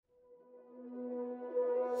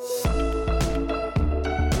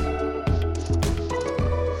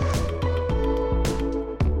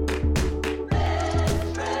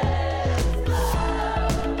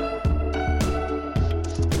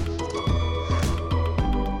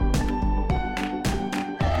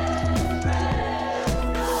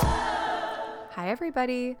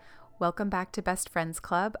everybody. Welcome back to Best Friends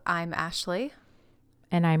Club. I'm Ashley.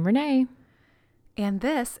 And I'm Renee. And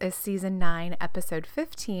this is season 9, episode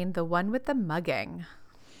 15, the one with the mugging.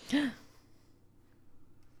 I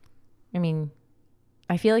mean,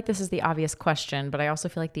 I feel like this is the obvious question, but I also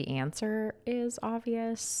feel like the answer is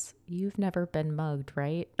obvious. You've never been mugged,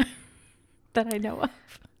 right? That I know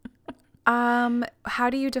of. How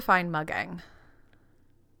do you define mugging?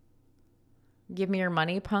 Give me your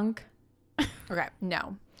money, punk. Okay,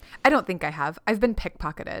 no. I don't think I have. I've been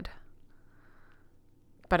pickpocketed.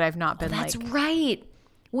 But I've not been that's right.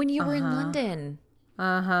 When you were in London.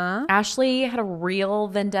 Uh-huh. Ashley had a real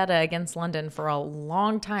vendetta against London for a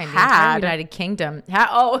long time. The entire United Kingdom.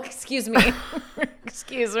 Excuse me.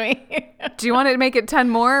 Excuse me. Do you want to make it 10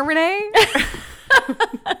 more, Renee?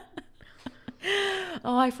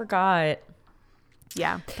 Oh, I forgot.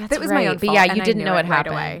 Yeah. That was right. my own fault. But yeah, you didn't know what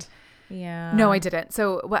happened. Right away. Yeah. No, I didn't.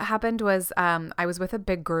 So what happened was I was with a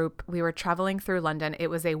big group. We were traveling through London. It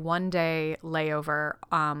was a one-day layover.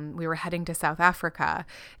 We were heading to South Africa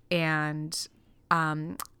and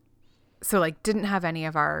so didn't have any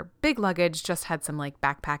of our big luggage, just had some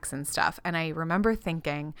backpacks and stuff. And I remember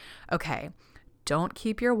thinking, okay, don't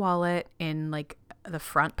keep your wallet in the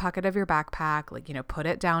front pocket of your backpack, put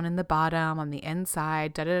it down in the bottom on the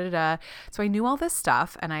inside, da da da da. So I knew all this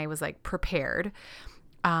stuff and I was prepared.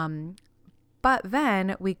 But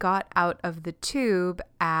then we got out of the tube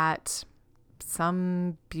at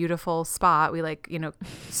some beautiful spot. We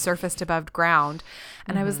surfaced above ground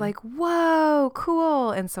and I was like, whoa,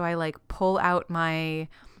 cool. And so I pull out my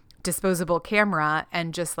disposable camera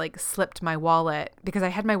and just slipped my wallet because I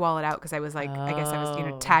had my wallet out because I was I guess I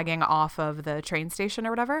was, tagging off of the train station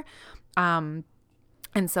or whatever. And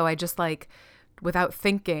so I just without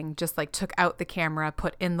thinking, just took out the camera,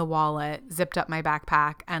 put in the wallet, zipped up my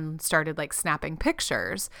backpack and started snapping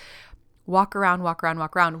pictures. Walk around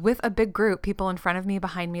with a big group, people in front of me,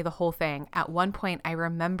 behind me, the whole thing. At one point, I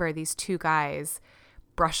remember these two guys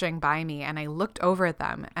brushing by me and I looked over at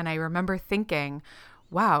them and I remember thinking,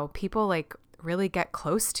 wow, people really get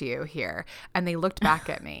close to you here. And they looked back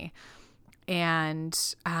at me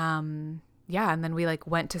and and then we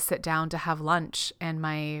went to sit down to have lunch and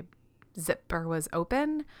my zipper was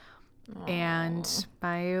open. Aww. And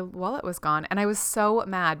my wallet was gone. And I was so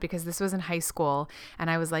mad because this was in high school.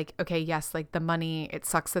 And I was like, okay, yes, the money, it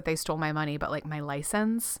sucks that they stole my money, but my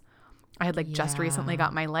license, I had just recently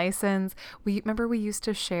got my license. We used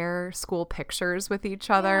to share school pictures with each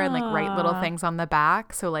other and write little things on the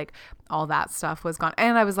back. So all that stuff was gone.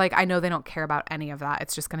 And I was I know they don't care about any of that.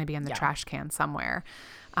 It's just going to be in the trash can somewhere.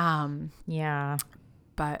 But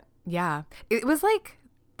yeah, it was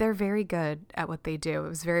they're very good at what they do. It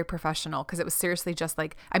was very professional because it was seriously just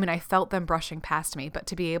I felt them brushing past me, but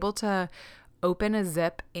to be able to open a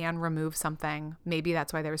zip and remove something, maybe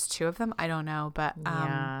that's why there was two of them. I don't know. But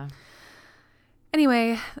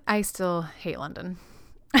anyway, I still hate London,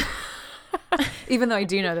 even though I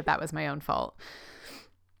do know that was my own fault.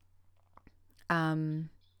 And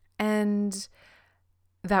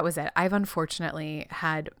that was it. I've unfortunately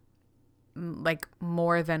had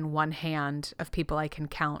more than one hand of people I can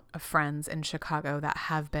count of friends in Chicago that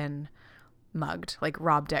have been mugged,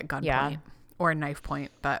 robbed at gunpoint or knife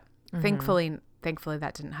point. But thankfully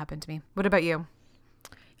that didn't happen to me. What about you?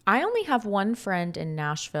 I only have one friend in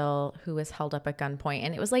Nashville who was held up at gunpoint,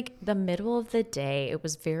 and it was the middle of the day. It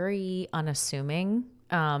was very unassuming.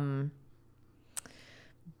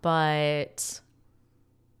 But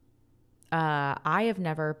I have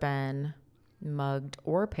never been mugged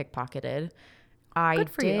or pickpocketed. I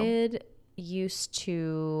did used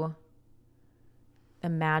to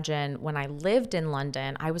imagine when I lived in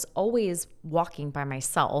London, I was always walking by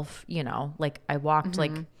myself, I walked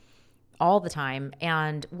all the time.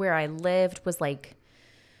 And where I lived was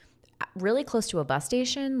really close to a bus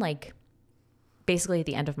station, basically at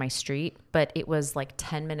the end of my street, but it was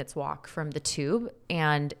 10 minutes walk from the tube.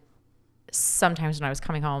 And sometimes when I was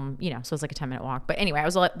coming home, so it was a 10-minute walk. But anyway, I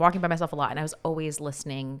was walking by myself a lot and I was always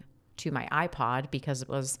listening to my iPod because it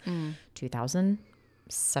was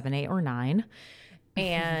 2007, 8, or 9.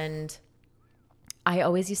 And I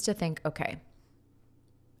always used to think, okay,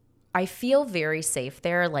 I feel very safe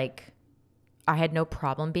there. I had no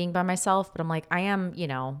problem being by myself, but I'm I am,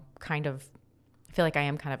 I feel I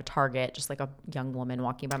am kind of a target, just a young woman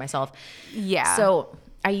walking by myself. Yeah. So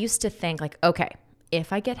I used to think okay,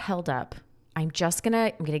 if I get held up, I'm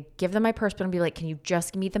going to give them my purse, but I'm going to be can you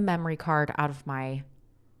just give me the memory card out of my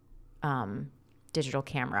digital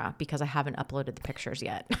camera because I haven't uploaded the pictures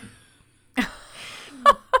yet.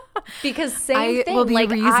 Because same thing, will be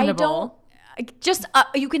reasonable. I don't just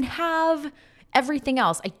you can have everything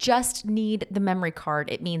else. I just need the memory card.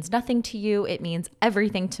 It means nothing to you. It means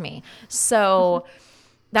everything to me. So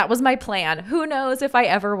that was my plan. Who knows if I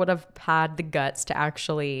ever would have had the guts to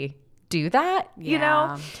actually do that, you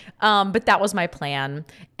know? But that was my plan.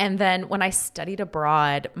 And then when I studied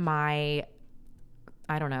abroad, I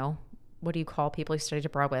don't know, what do you call people you studied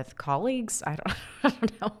abroad with? Colleagues? I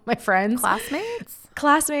don't know. My friends.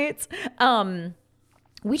 Classmates.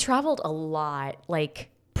 We traveled a lot. Like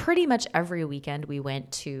pretty much every weekend we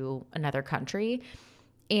went to another country.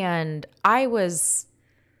 And I was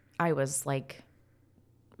like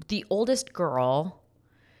the oldest girl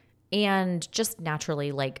and just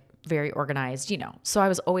naturally like very organized, you know. So I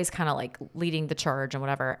was always kind of like leading the charge and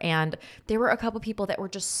whatever. And there were a couple people that were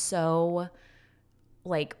just so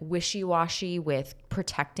like wishy-washy with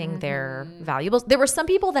protecting their valuables. There were some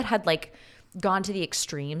people that had like gone to the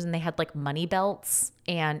extremes and they had like money belts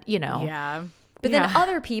and, you know. Yeah. But then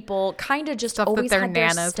other people kind of just stuff always that their had their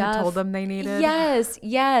nanas stuff. had told them they needed.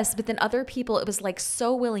 Yes. But then other people, it was like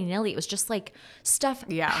so willy-nilly. It was just like stuff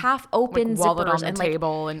half open, like wallet zippers on the and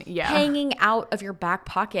table like and hanging out of your back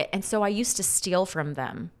pocket. And so I used to steal from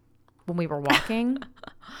them when we were walking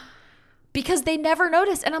because they never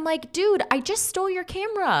noticed. And I'm like, dude, I just stole your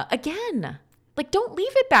camera again. Like, don't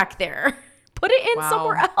leave it back there. Put it in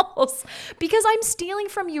somewhere else because I'm stealing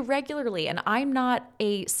from you regularly and I'm not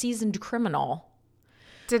a seasoned criminal.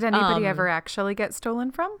 Did anybody ever actually get stolen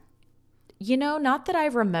from? You know, not that I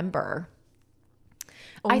remember.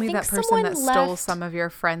 Only I think that person that stole some of your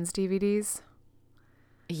friends' DVDs?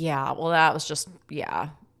 Yeah, well, that was just,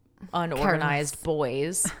 unorganized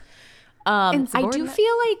boys. I do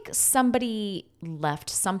feel like somebody left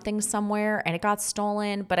something somewhere and it got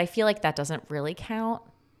stolen, but I feel like that doesn't really count.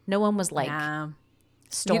 No one was like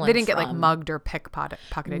stolen. They didn't get like mugged or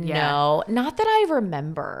pickpocketed yet. No, not that I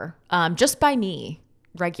remember. Just by me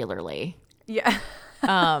regularly. Yeah.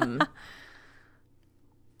 I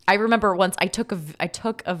remember once I took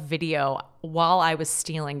a video while I was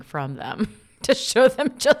stealing from them to show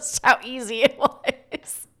them just how easy it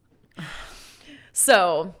was.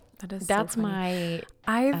 So that's my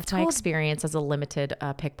experience as a limited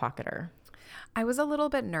pickpocketer. I was a little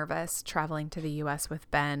bit nervous traveling to the U.S. with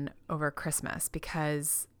Ben over Christmas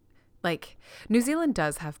because, like, New Zealand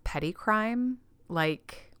does have petty crime,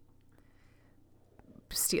 like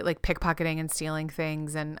pickpocketing and stealing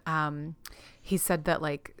things. And he said that,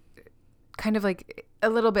 like, kind of like a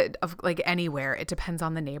little bit of like anywhere. It depends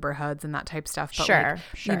on the neighborhoods and that type stuff. But sure.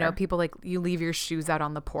 You know, people like you leave your shoes out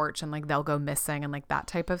on the porch and like they'll go missing and like that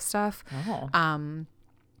type of stuff.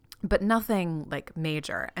 But nothing like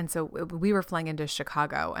major. And so we were flying into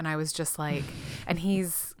Chicago and I was just like, and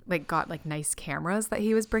he's like got like nice cameras that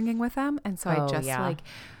he was bringing with him. And so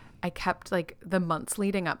I kept like the months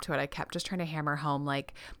leading up to it, I kept just trying to hammer home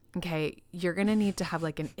like, okay, you're going to need to have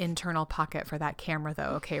like an internal pocket for that camera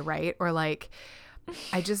though. Okay. Right. Or like,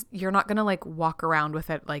 you're not going to like walk around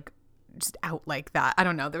with it like just out like that. I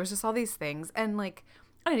don't know. There was just all these things. And like,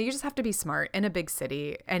 I don't know, you just have to be smart in a big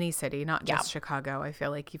city, any city, not just Chicago. I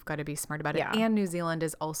feel like you've got to be smart about it. And New Zealand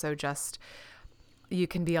is also just, you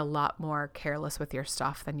can be a lot more careless with your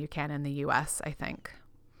stuff than you can in the US, I think.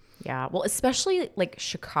 Yeah. Well, especially like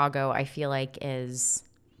Chicago, I feel like is,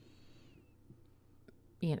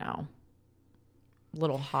 you know, a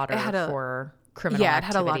little hotter for criminal activity.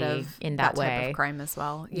 It had a lot of in that way. Type of crime as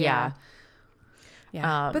well. Yeah.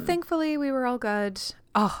 But thankfully we were all good.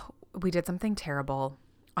 Oh, we did something terrible.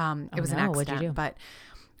 It was an accident, what'd you do? But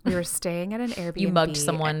we were staying at an Airbnb. You mugged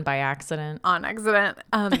someone by accident? On accident.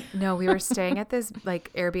 No, we were staying at this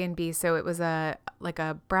like Airbnb. So it was a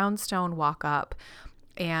brownstone walk up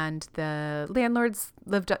and the landlords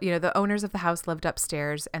lived up, you know, the owners of the house lived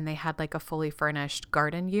upstairs and they had like a fully furnished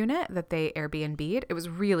garden unit that they Airbnb'd. It was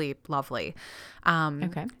really lovely.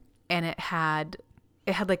 Okay. And it had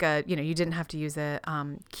like a, you know, you didn't have to use a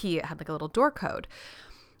key. It had like a little door code.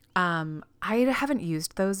 I haven't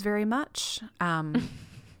used those very much. And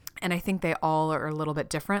I think they all are a little bit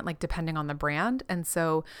different, like depending on the brand. And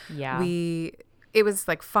so it was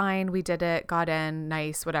like, fine. We did it, got in,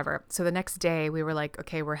 nice, whatever. So the next day we were like,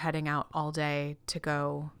 okay, we're heading out all day to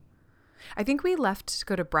go. I think we left to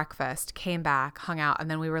go to breakfast, came back, hung out,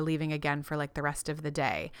 and then we were leaving again for like the rest of the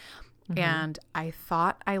day. Mm-hmm. And I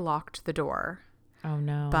thought I locked the door. Oh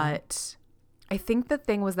no. But I think the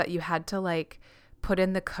thing was that you had to like put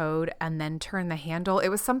in the code and then turn the handle. It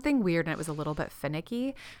was something weird and it was a little bit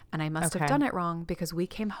finicky and I must have done it wrong because we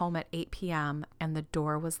came home at 8 p.m. and the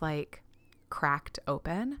door was like cracked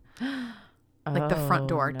open. Like the front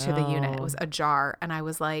door to the unit was ajar and I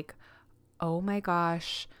was like, oh my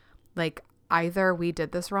gosh, like either we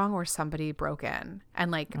did this wrong or somebody broke in,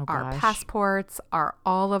 and like our gosh. passports,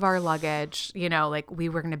 all of our luggage, you know, like we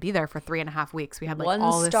were going to be there for 3.5 weeks. We had like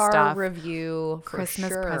all this 1-star stuff, review for Christmas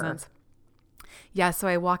sure. presents. Yeah, so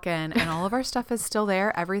I walk in and all of our stuff is still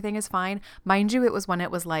there. Everything is fine. Mind you, it was when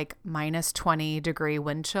it was like minus 20-degree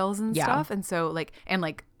wind chills and stuff. And so like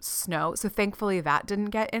snow. So thankfully that didn't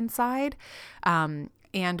get inside.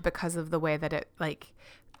 And because of the way that it like,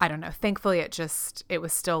 I don't know, thankfully it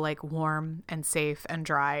was still like warm and safe and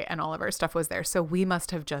dry and all of our stuff was there. So we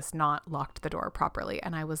must have just not locked the door properly.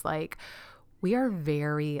 And I was like, we are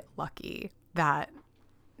very lucky that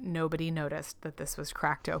nobody noticed that this was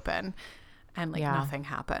cracked open. And like nothing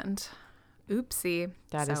happened. Oopsie.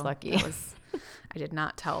 That is lucky. I did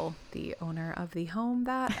not tell the owner of the home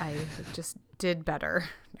that. I just did better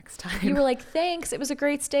next time. You were like, thanks. It was a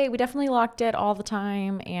great stay. We definitely locked it all the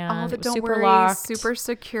time. And it was don't super worry, locked. super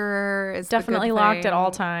secure. Is Definitely locked at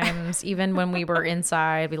all times. Even when we were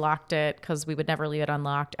inside, we locked it because we would never leave it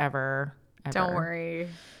unlocked ever. Don't worry.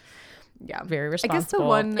 Yeah. Very responsible. I guess the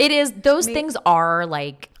one. It is. Those things are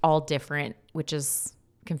like all different, which is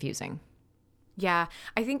confusing. Yeah,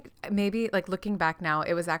 I think maybe like looking back now,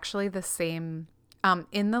 it was actually the same.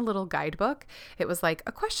 In the little guidebook, it was like,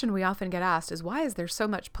 a question we often get asked is, why is there so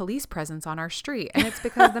much police presence on our street? And it's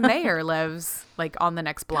because the mayor lives like on the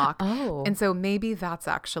next block. Oh. And so maybe that's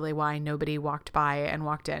actually why nobody walked by and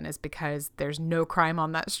walked in, is because there's no crime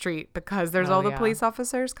on that street because there's all the police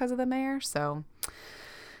officers because of the mayor. So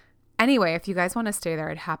anyway, if you guys want to stay there,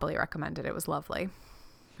 I'd happily recommend it. It was lovely.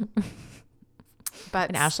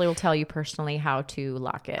 And Ashley will tell you personally how to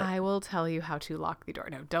lock it. I will tell you how to lock the door.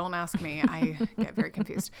 No, don't ask me. I get very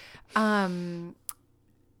confused. So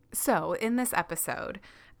in this episode,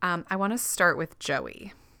 I want to start with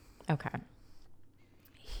Joey. Okay.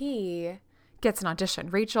 He gets an audition.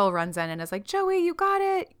 Rachel runs in and is like, Joey, you got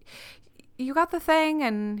it. You got the thing.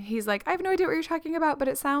 And he's like, I have no idea what you're talking about, but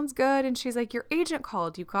it sounds good. And she's like, your agent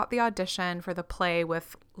called. You got the audition for the play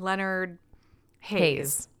with Leonard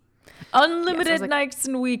Hayes. Unlimited nights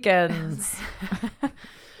and weekends.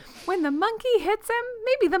 When the monkey hits him,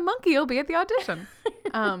 maybe the monkey will be at the audition.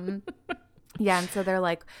 Yeah, and so they're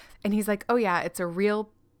like, and he's like, oh yeah, it's a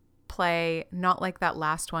real play, not like that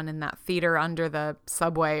last one in that theater under the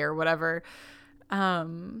subway or whatever.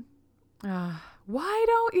 Why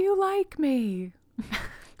don't you like me?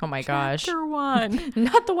 Oh my gosh. Chapter 1.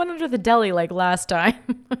 Not the one under the deli like last time.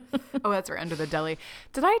 Oh, that's right, under the deli.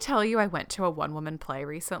 Did I tell you I went to a one-woman play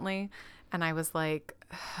recently? And I was like,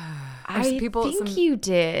 I think you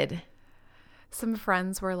did. Some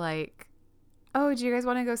friends were like, oh, do you guys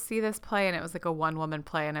want to go see this play? And it was like a one-woman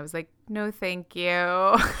play. And I was like, no, thank you.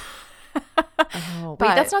 Oh, wait,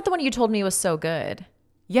 that's not the one you told me was so good.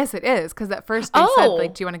 Yes, it is. Because at first they said,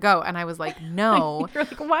 like, do you want to go? And I was like, no. You're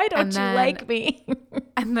like, why don't you like me?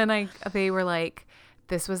 And then they were like,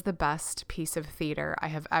 this was the best piece of theater I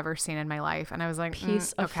have ever seen in my life. And I was like,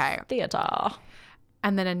 piece of theater.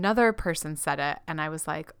 And then another person said it. And I was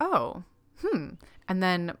like, oh, And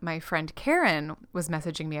then my friend Karen was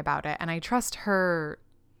messaging me about it. And I trust her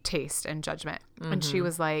taste and judgment. Mm-hmm. And she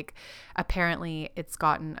was like, apparently it's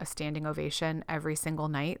gotten a standing ovation every single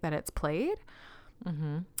night that it's played.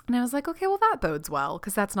 Mm-hmm. And I was like, okay, well, that bodes well,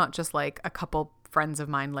 because that's not just like a couple friends of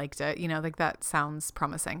mine liked it, like that sounds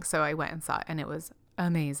promising. So I went and saw it, and it was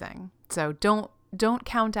amazing. So don't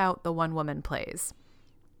count out the one-woman plays.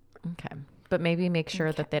 Okay, but maybe make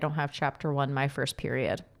sure that they don't have chapter 1, my first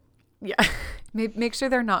period. Yeah, make sure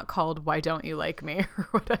they're not called "Why Don't You Like Me" or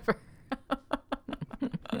whatever.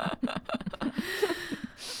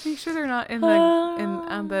 Make sure they're not in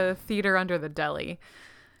the theater under the deli.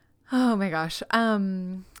 Oh my gosh.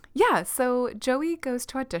 Yeah, so Joey goes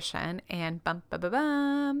to audition and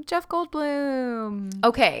Jeff Goldblum.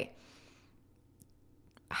 Okay.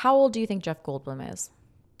 How old do you think Jeff Goldblum is?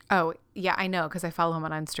 Oh, yeah, I know, because I follow him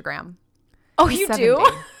on Instagram. Oh, you 70. Do?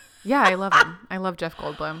 Yeah, I love him. I love Jeff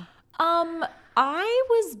Goldblum. I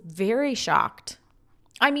was very shocked.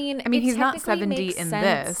 I mean, he's not 70 in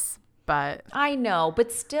this. But I know,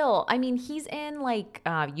 but still, he's in like,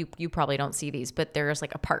 you probably don't see these, but there's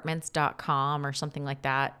like apartments.com or something like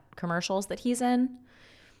that commercials that he's in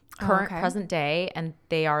present day. And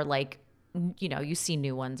they are like, you see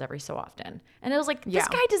new ones every so often. And it was like, this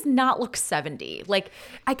guy does not look 70. Like,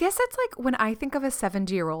 I guess it's like when I think of a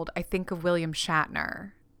 70-year-old, I think of William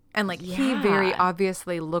Shatner. And like, he very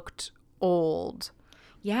obviously looked old.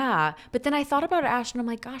 Yeah. But then I thought about it, Ash, and I'm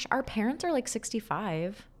like, gosh, our parents are like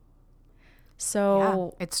 65.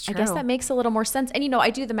 So it's true. I guess that makes a little more sense. And, I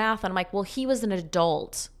do the math and I'm like, well, he was an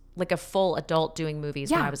adult, like a full adult doing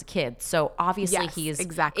movies when I was a kid. So obviously he's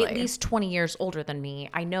exactly at least 20 years older than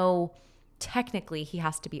me. I know technically he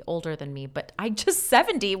has to be older than me, but I just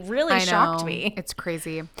 70 really shocked me. It's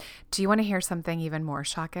crazy. Do you want to hear something even more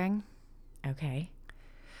shocking? Okay.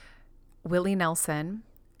 Willie Nelson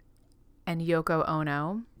and Yoko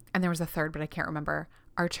Ono, and there was a third, but I can't remember,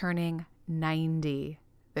 are turning 90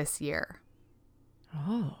 this year.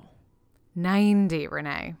 Oh. 90,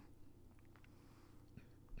 Renee.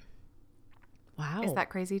 Wow. Is that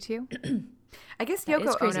crazy to you? I guess That is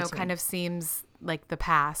Yoko crazy Ono to kind me. of seems like the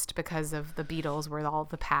past because of the Beatles were all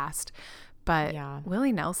the past. But Yeah.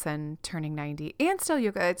 Willie Nelson turning 90 and still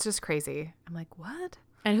Yoko, it's just crazy. I'm like, what?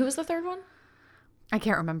 And who was the third one? I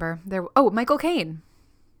can't remember. Michael Caine.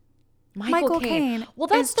 Michael Caine. Well,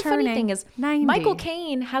 that's is the funny turning thing is 90. Michael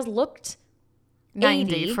Caine has looked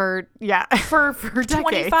 90 80 for decades.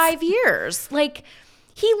 25 years. Like,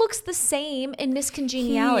 he looks the same in Miss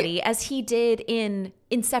Congeniality as he did in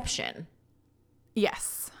Inception.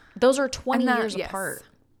 Yes. Those are 20 years yes. apart.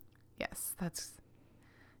 Yes, that's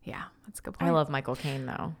a good point. I love Michael Caine,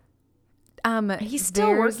 though. He's still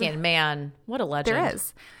there's- working. Man, what a legend. There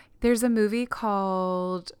is. There's a movie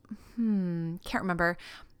called can't remember.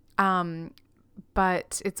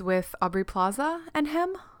 But it's with Aubrey Plaza and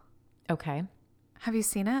him. Okay. Have you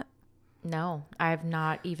seen it? No, I've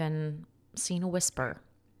not even seen a whisper.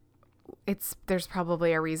 There's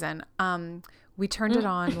probably a reason. We turned it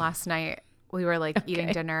on last night. We were like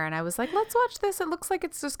eating dinner and I was like, let's watch this. It looks like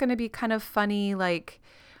it's just going to be kind of funny. Like,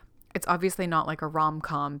 it's obviously not like a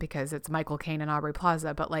rom-com because it's Michael Caine and Aubrey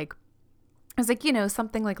Plaza, but like, I was like,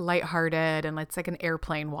 something like lighthearted and it's like an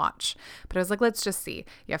airplane watch. But I was like, let's just see.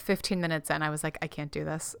 Yeah, 15 minutes in, I was like, I can't do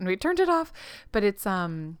this. And we turned it off. But it's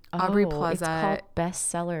Aubrey Plaza. It's called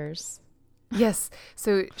Bestsellers. Yes.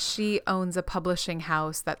 So she owns a publishing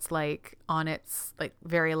house that's like on its like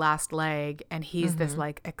very last leg. And he's this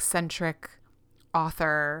like eccentric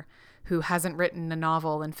author who hasn't written a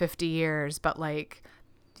novel in 50 years, but like,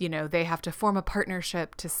 they have to form a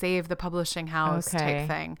partnership to save the publishing house type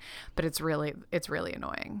thing. But it's really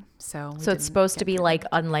annoying. So it's supposed to be like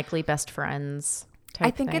Unlikely Best Friends type I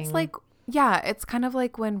think thing. it's like, yeah, it's kind of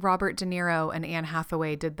like when Robert De Niro and Anne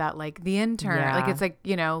Hathaway did that, like The Intern. Yeah. Like, it's like,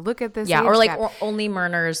 look at this. Yeah, age or like gap. Only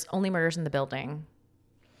Murders in the Building.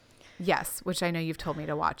 Yes, which I know you've told me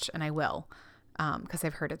to watch, and I will, because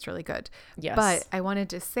I've heard it's really good. Yes. But I wanted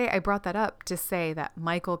to say, I brought that up to say that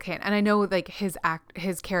Michael Caine, and I know like his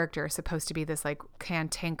character is supposed to be this like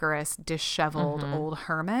cantankerous, disheveled old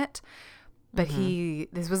hermit, but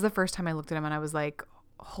this was the first time I looked at him and I was like,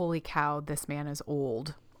 holy cow, this man is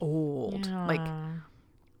old. Yeah. Like,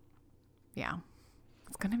 yeah,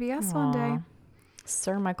 it's gonna be us one day.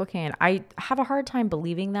 Sir Michael Caine. I have a hard time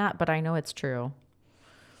believing that, but I know it's true.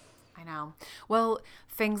 I know. Well,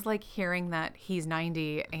 things like hearing that he's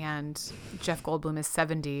 90 and Jeff Goldblum is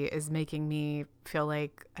 70 is making me feel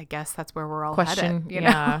like, I guess that's where we're all headed.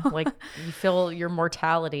 Yeah, like you feel your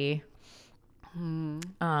mortality.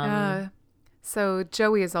 So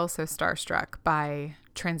Joey is also starstruck by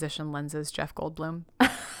Transition Lenses Jeff Goldblum.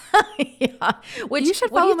 Yeah. Which You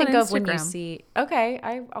should what do follow you him think on of when you Instagram. see? Okay,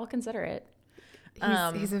 I'll consider it.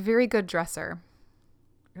 He's a very good dresser.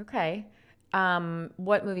 Okay.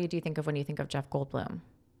 What movie do you think of when you think of Jeff Goldblum?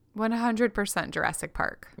 100% Jurassic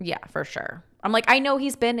Park. Yeah, for sure. I'm like, I know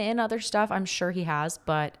he's been in other stuff. I'm sure he has,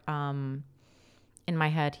 but in my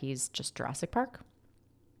head, he's just Jurassic Park.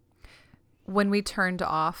 When we turned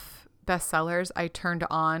off Bestsellers, I turned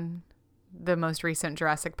on the most recent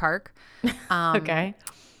Jurassic Park. Okay.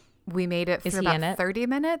 We made it Is through he about in it? 30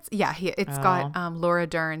 minutes. Yeah, it's got Laura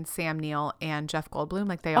Dern, Sam Neill, and Jeff Goldblum.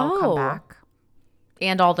 Like, they all come back.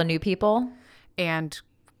 And all the new people? And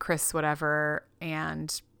Chris whatever,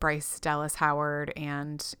 and Bryce Dallas Howard,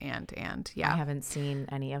 and yeah. I haven't seen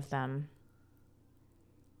any of them.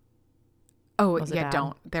 Oh, Was it yeah, bad?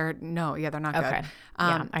 don't. They're not Okay. good.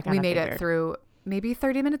 Yeah, I We kinda made it figured. through maybe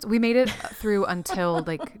 30 minutes. We made it through until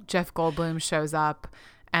like Jeff Goldblum shows up.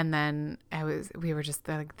 And then we were just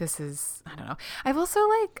like, this is, I don't know. I've also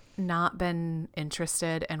like not been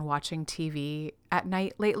interested in watching TV at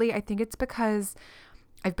night lately. I think it's because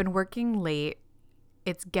I've been working late.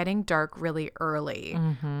 It's getting dark really early.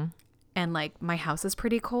 And like my house is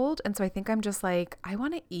pretty cold. And so I think I'm just like, I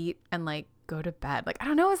want to eat and like go to bed. Like, I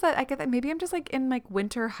don't know. I get that maybe I'm just like in like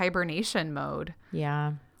winter hibernation mode.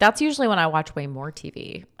 Yeah. That's usually when I watch way more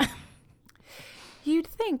TV. You'd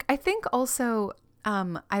think. I think also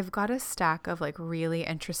I've got a stack of like really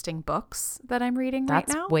interesting books that I'm reading right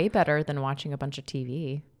now. That's way better than watching a bunch of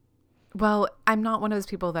TV. Well, I'm not one of those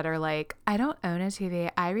people that are like, I don't own a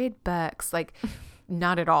TV. I read books. Like,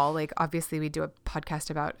 not at all. Like, obviously, we do a podcast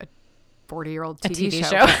about a 40-year-old TV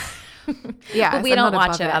show. But, yeah. But we so I'm don't not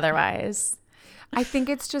watch above it otherwise. I think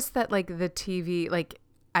it's just that like the TV, like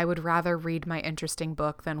I would rather read my interesting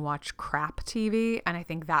book than watch crap TV. And I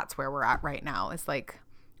think that's where we're at right now. Is like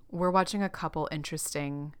we're watching a couple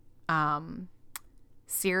interesting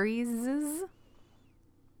series.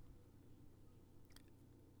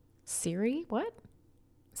 Siri? What?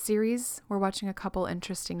 Series. We're watching a couple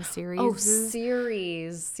interesting series. Oh,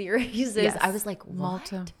 series. Yes. I was like,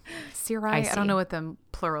 what? Siri. I don't know what the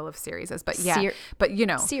plural of series is, but yeah. But you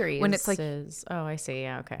know, series when it's like, oh, I see.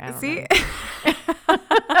 Yeah, okay. I don't see, know.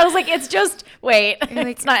 I was like, it's just wait. Like,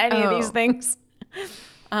 it's not any of these things.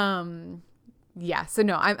 Yeah. So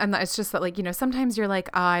no, I'm not. It's just that like, you know, sometimes you're like,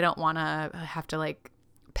 oh, I don't want to have to like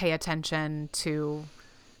pay attention to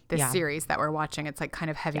this series that we're watching. It's like kind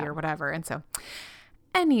of heavy or whatever, and so.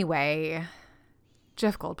 Anyway,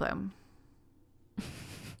 Jeff Goldblum.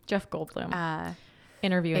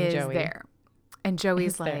 Interviewing is Joey. there. And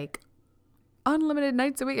Joey's like, unlimited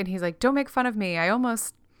nights a week. And he's like, don't make fun of me. I'm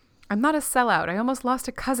not a sellout. I almost lost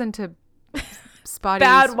a cousin to spotty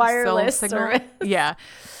bad wireless signal. Yeah.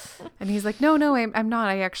 And he's like, no, I'm not.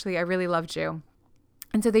 I really loved you.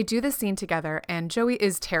 And so they do this scene together and Joey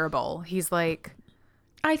is terrible. He's like,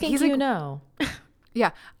 I think you know.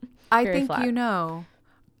 Yeah. I Very think flat. you know.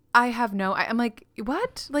 I'm like,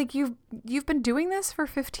 what? Like you've been doing this for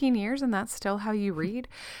 15 years and that's still how you read?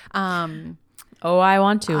 Oh, I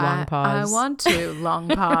want to, long pause. I want to, long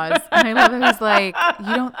pause. And I love that he's like,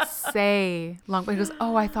 you don't say long pause. He goes,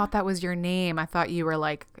 oh, I thought that was your name. I thought you were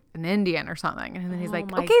like an Indian or something. And then he's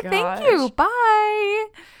like, okay, thank you. Bye.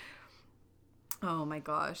 Oh my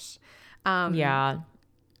gosh. Yeah.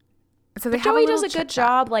 So they Joey does a good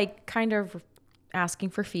job, like kind of asking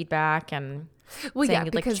for feedback and saying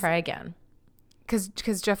he'd like to try again.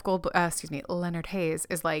 Because Jeff Goldblum, Leonard Hayes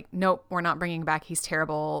is like, nope, we're not bringing him back. He's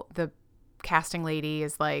terrible. The casting lady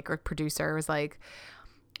is like, or producer is like,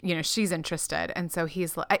 you know, she's interested. And so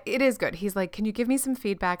he's like, it is good. He's like, can you give me some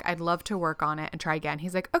feedback? I'd love to work on it and try again.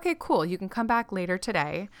 He's like, okay, cool. You can come back later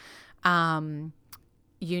today. You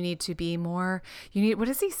need to be more, what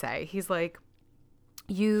does he say? He's like,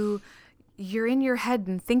 you're in your head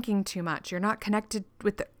and thinking too much. You're not connected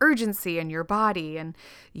with the urgency in your body and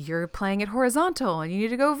you're playing it horizontal and you need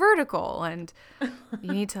to go vertical and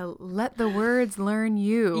you need to let the words learn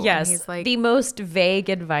you. Yes. And he's like, the most vague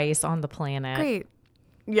advice on the planet. Great.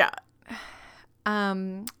 Yeah.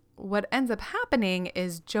 What ends up happening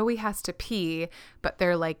is Joey has to pee, but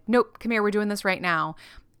they're like, nope, come here. We're doing this right now.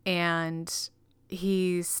 And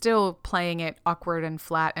he's still playing it awkward and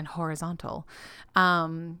flat and horizontal.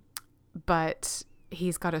 But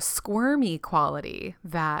he's got a squirmy quality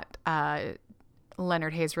that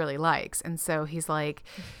Leonard Hayes really likes. And so he's like,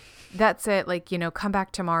 that's it. Like, you know, come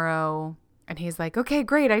back tomorrow. And he's like, okay,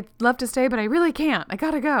 great. I'd love to stay, but I really can't. I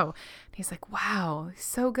got to go. And he's like, wow,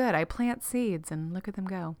 so good. I plant seeds and look at them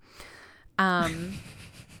go.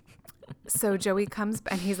 So Joey comes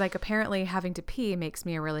and he's like, apparently having to pee makes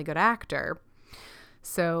me a really good actor.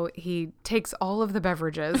 So he takes all of the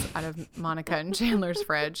beverages out of Monica and Chandler's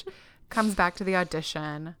fridge, comes back to the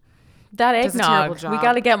audition. That eggnog. We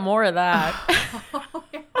got to get more of that.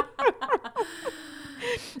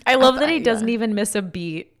 I love that he doesn't even miss a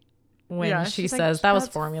beat when she says that was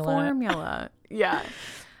formula. Yeah.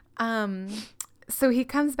 So he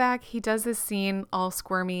comes back. He does this scene all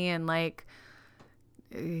squirmy and like,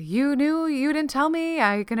 you knew, you didn't tell me.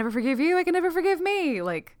 I can never forgive you. I can never forgive me.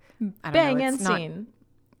 Like, I don't know. End scene.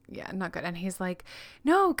 Yeah, not good. And he's like,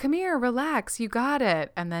 no, come here, relax. You got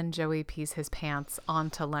it. And then Joey pees his pants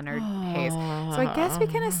onto Leonard Hayes. So I guess we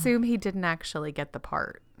can assume he didn't actually get the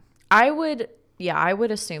part. I would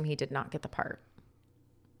assume he did not get the part.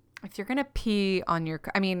 If you're going to pee on your,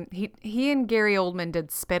 I mean, he and Gary Oldman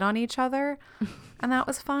did spit on each other and that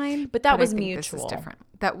was fine. But that was mutual. This is different.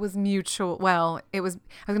 That was mutual. Well, I was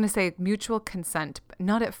going to say mutual consent, but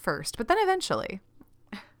not at first, but then eventually.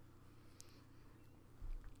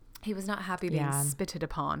 He was not happy being spitted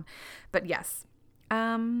upon. But yes.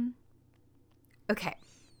 Okay.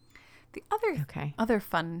 Another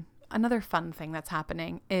fun thing that's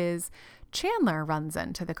happening is Chandler runs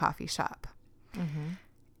into the coffee shop. Mm-hmm.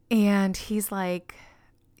 And he's like,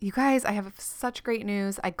 you guys, I have such great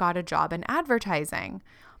news. I got a job in advertising.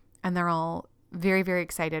 And they're all very, very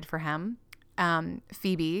excited for him.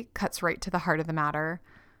 Phoebe cuts right to the heart of the matter.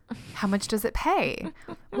 How much does it pay?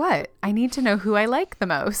 What? I need to know who I like the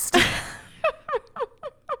most.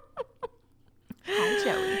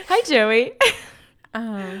 Hi, Joey.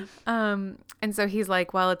 And so he's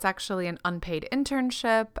like, well, it's actually an unpaid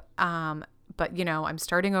internship. But you know, I'm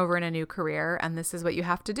starting over in a new career and this is what you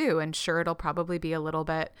have to do. And sure, it'll probably be a little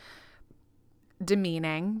bit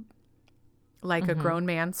demeaning. like a grown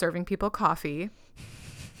man serving people coffee.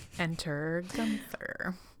 Enter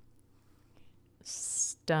Gunther.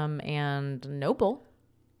 Dumb and noble.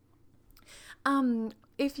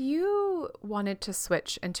 If you wanted to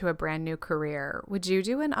switch into a brand new career, would you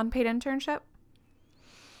do an unpaid internship?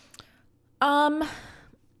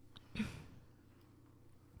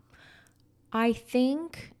 I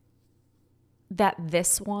think that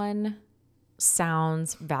this one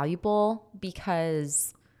sounds valuable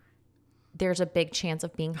because there's a big chance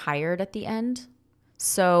of being hired at the end.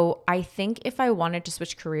 So I think if I wanted to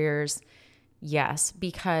switch careers, yes,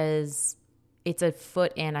 because it's a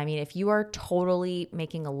foot in. I mean, if you are totally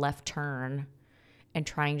making a left turn and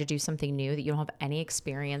trying to do something new that you don't have any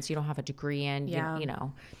experience, you don't have a degree in, you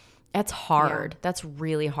know, that's hard. Yeah. That's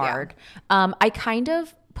really hard. Yeah.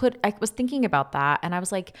 I was thinking about that and I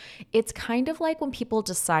was like, it's kind of like when people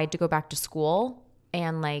decide to go back to school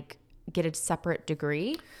and like get a separate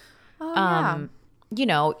degree. Yeah. You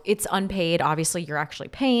know, it's unpaid. Obviously, you're actually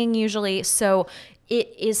paying usually. So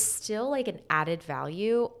it is still like an added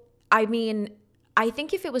value. I mean, I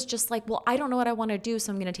think if it was just like, well, I don't know what I want to do,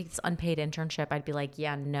 so I'm going to take this unpaid internship, I'd be like,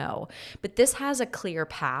 yeah, no. But this has a clear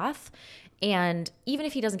path. And even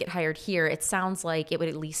if he doesn't get hired here, it sounds like it would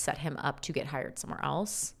at least set him up to get hired somewhere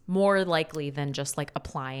else, more likely than just like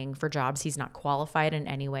applying for jobs he's not qualified in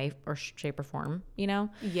any way or shape or form, you know?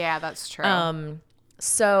 Yeah, that's true.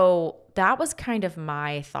 So that was kind of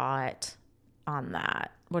my thought on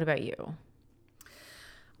that. What about you?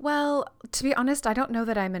 Well, to be honest, I don't know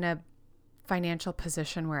that I'm in a financial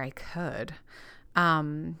position where I could.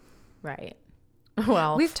 Right.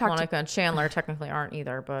 Well, we've talked Monica and Chandler technically aren't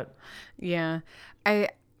either, but yeah,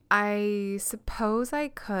 I suppose I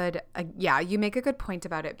could. Yeah, you make a good point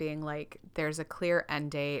about it being like there's a clear end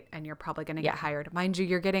date, and you're probably going to get hired. Mind you,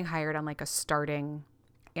 you're getting hired on like a starting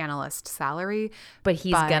analyst salary, but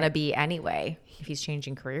he's going to be anyway if he's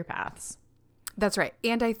changing career paths. That's right,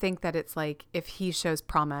 and I think that it's like if he shows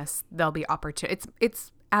promise, there'll be opportunity.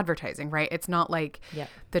 It's advertising, right? It's not like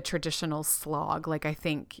the traditional slog. Like I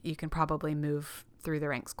think you can probably move through the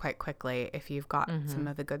ranks quite quickly if you've got some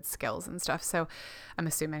of the good skills and stuff. So I'm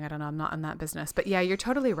assuming, I don't know, I'm not in that business, but yeah, you're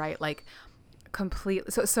totally right. Like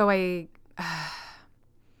completely. So I,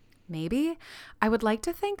 maybe I would like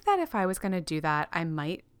to think that if I was going to do that, I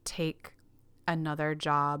might take another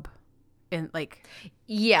job in like,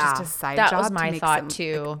 just a side job. That was my thought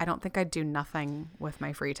too. Like, I don't think I'd do nothing with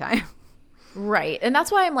my free time. Right. And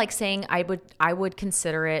that's why I'm like saying I would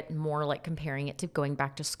consider it more like comparing it to going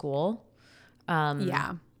back to school.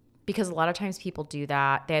 Because a lot of times people do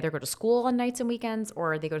that. They either go to school on nights and weekends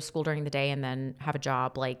or they go to school during the day and then have a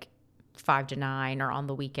job like 5 to 9 or on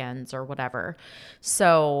the weekends or whatever.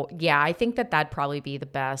 So yeah, I think that that'd probably be the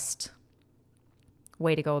best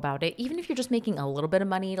way to go about it. Even if you're just making a little bit of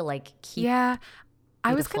money to like keep. Yeah.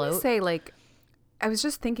 I was going to say like, I was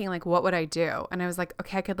just thinking like, what would I do? And I was like,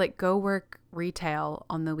 okay, I could like go work retail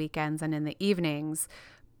on the weekends and in the evenings.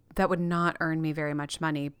 That would not earn me very much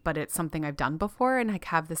money, but it's something I've done before and I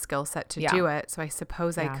have the skill set to do it. So I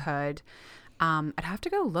suppose I could. I'd have to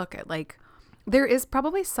go look at like, there is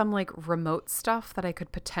probably some like remote stuff that I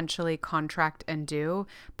could potentially contract and do,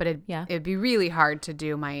 but it'd be really hard to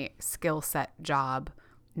do my skill set job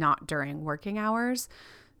not during working hours.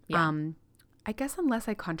 Yeah. I guess unless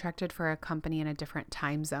I contracted for a company in a different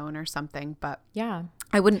time zone or something, but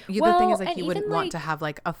I wouldn't. The thing is like you wouldn't want to have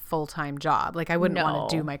like a full-time job. Like I wouldn't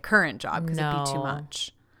want to do my current job because it'd be too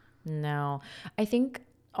much. No, I think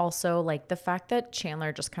also like the fact that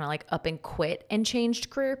Chandler just kind of like up and quit and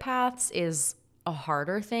changed career paths is a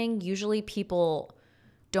harder thing. Usually people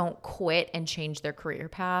don't quit and change their career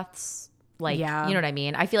paths. Like, you know what I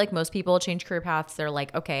mean? I feel like most people change career paths. They're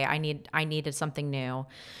like, okay, I needed something new.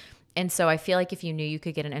 And so I feel like if you knew you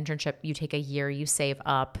could get an internship, you take a year, you save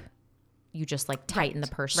up, you just like tighten the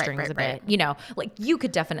purse strings a bit, you know, like you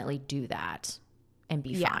could definitely do that and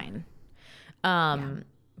be fine.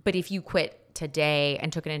 But if you quit today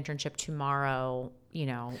and took an internship tomorrow, you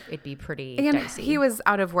know, it'd be pretty dicey. He was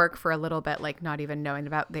out of work for a little bit, like not even knowing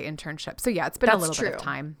about the internship. So yeah, it's been a little bit of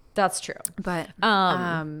time. That's true. But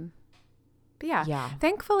yeah,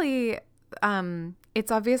 thankfully, it's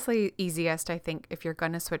obviously easiest, I think, if you're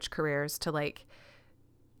going to switch careers to like,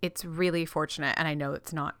 it's really fortunate. And I know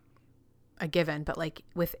it's not a given, but like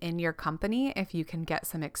within your company, if you can get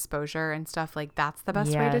some exposure and stuff, like that's the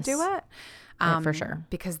best way to do it. For sure.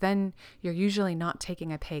 Because then you're usually not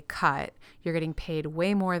taking a pay cut. You're getting paid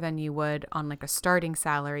way more than you would on like a starting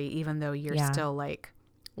salary, even though you're still like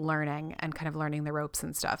learning and kind of learning the ropes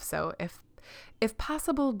and stuff. So if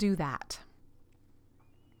possible, do that.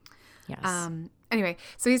 Yes. Anyway,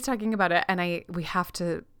 so he's talking about it, and we have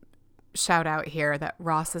to shout out here that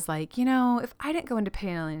Ross is like, you know, if I didn't go into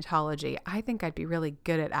paleontology, I think I'd be really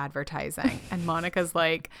good at advertising. And Monica's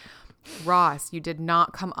like, Ross, you did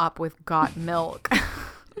not come up with got milk.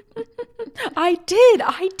 I did.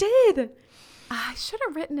 I should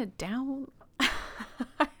have written it down.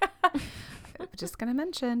 Just going to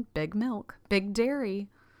mention big milk, big dairy.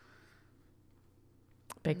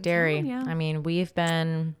 Big dairy. I mean, we've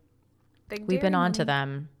been on to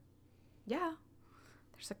them. Yeah.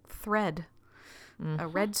 There's a thread, a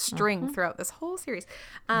red string throughout this whole series.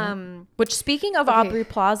 Which, speaking of Aubrey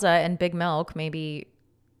Plaza and Big Milk, maybe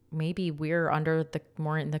we're under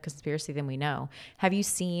more in the conspiracy than we know. Have you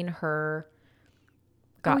seen her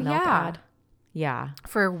Got Milk ad? Yeah.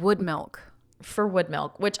 For wood milk. For wood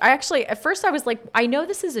milk, which I actually, at first I was like, I know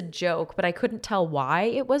this is a joke, but I couldn't tell why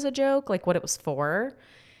it was a joke, like what it was for.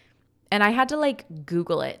 And I had to like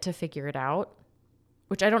Google it to figure it out,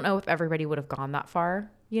 which I don't know if everybody would have gone that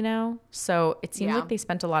far, you know? So it seems like they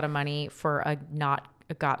spent a lot of money for a not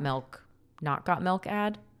got milk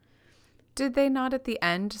ad. Did they not at the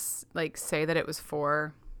end like say that it was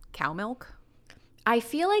for cow milk? I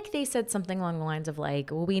feel like they said something along the lines of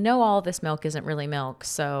like, well, we know all this milk isn't really milk,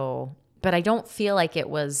 so, but I don't feel like it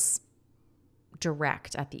was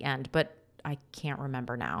direct at the end, but I can't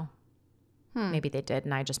remember now. Maybe they did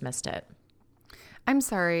and I just missed it. I'm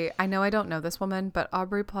sorry. I know I don't know this woman, but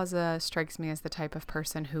Aubrey Plaza strikes me as the type of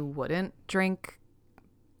person who wouldn't drink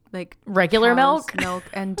like regular milk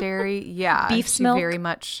and dairy. Yeah. Beef's she milk. Very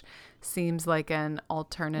much seems like an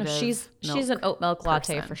alternative. She's an oat milk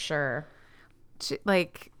latte for sure.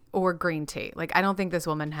 Or green tea. Like, I don't think this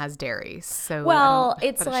woman has dairy. So,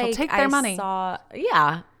 it's like she'll take their money.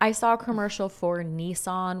 I saw a commercial for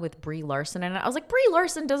Nissan with Brie Larson, and I was like, Brie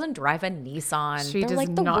Larson doesn't drive a Nissan. They're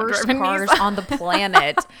like the worst cars on the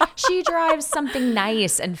planet. She drives something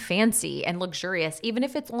nice and fancy and luxurious, even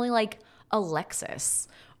if it's only like a Lexus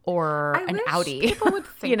or an Audi. People would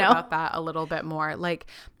think about that a little bit more. Like,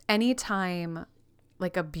 anytime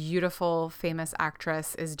like a beautiful famous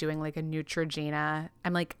actress is doing like a Neutrogena,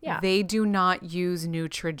 I'm like, they do not use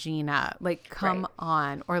Neutrogena. Like, come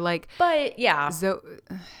on. Or like, but Zoe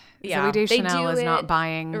Deschanel is not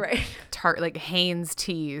buying like Hanes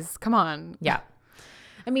teas. Come on. Yeah.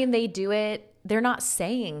 I mean, they do it. They're not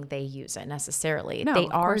saying they use it necessarily. No, they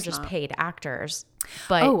are just paid actors.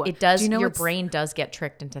 But it does, your brain does get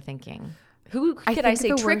tricked into thinking. Who could I say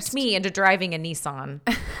tricked me into driving a Nissan?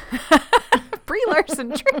 Brie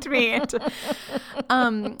Larson tricked me into.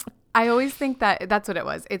 I always think that that's what it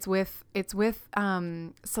was. It's with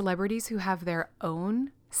celebrities who have their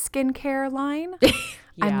own skincare line.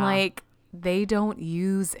 I'm like, they don't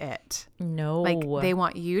use it. No, like they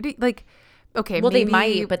want you to like. Okay, well, maybe, they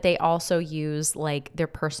might, but they also use like their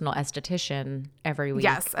personal esthetician every week.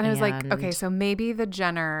 Yes, and I was like, okay, so maybe the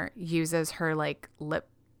Jenner uses her like lip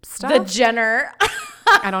stuff. The Jenner.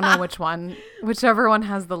 I don't know which one. Whichever one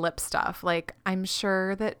has the lip stuff. Like, I'm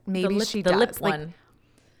sure that maybe she does. The lip like, one.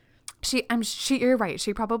 You're right.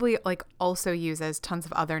 She probably like also uses tons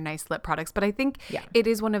of other nice lip products. But I think it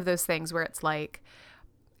is one of those things where it's like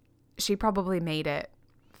she probably made it.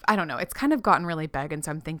 I don't know. It's kind of gotten really big. And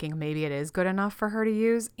so I'm thinking maybe it is good enough for her to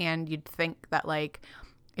use. And you'd think that like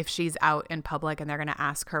if she's out in public and they're going to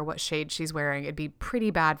ask her what shade she's wearing, it'd be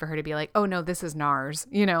pretty bad for her to be like, oh, no, this is NARS,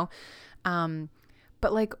 you know?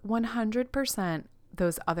 But like 100%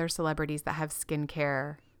 those other celebrities that have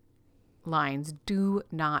skincare lines do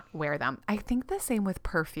not wear them. I think the same with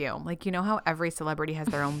perfume. Like, you know how every celebrity has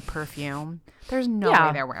their own perfume? There's no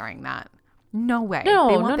way they're wearing that. No way.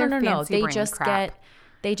 No.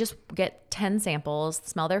 They just get 10 samples,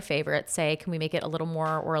 smell their favorite, say, can we make it a little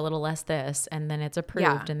more or a little less this? And then it's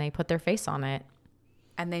approved and they put their face on it.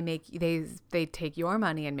 And they take your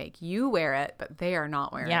money and make you wear it, but they are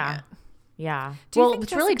not wearing it. Yeah. Do you think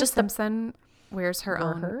it's really just Simpson wears her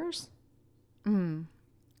own hers?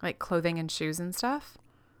 Like clothing and shoes and stuff?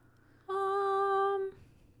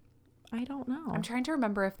 I don't know. I'm trying to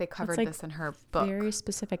remember if they covered this in her book. Very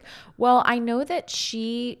specific. Well, I know that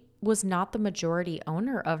she was not the majority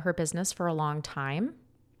owner of her business for a long time,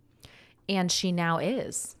 and she now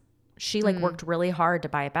is. She like worked really hard to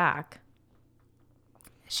buy it back.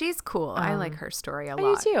 She's cool. I like her story a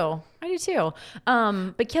lot. I do too.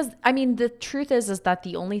 Because I mean, the truth is that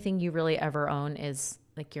the only thing you really ever own is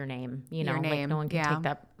like your name. You know, like no one can take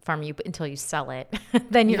that from you until you sell it.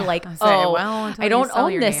 Then you're like, I don't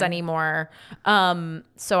own this anymore.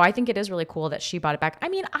 So I think it is really cool that she bought it back. I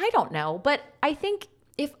mean, I don't know, but I think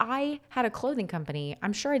if I had a clothing company,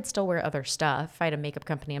 I'm sure I'd still wear other stuff. If I had a makeup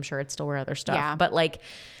company, I'm sure I'd still wear other stuff. Yeah. But like,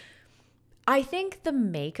 I think the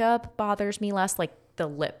makeup bothers me less, like the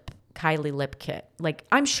lip Kylie lip kit. Like,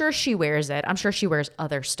 I'm sure she wears it. I'm sure she wears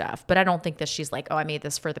other stuff, but I don't think that she's like, oh, I made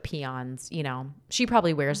this for the peons. You know, she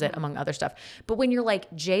probably wears it among other stuff. But when you're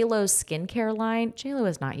like J-Lo's skincare line, J-Lo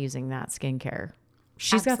is not using that skincare.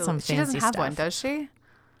 She's got some fancy She doesn't have stuff. one, does she?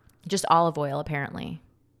 Just olive oil, apparently.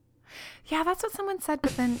 Yeah, that's what someone said.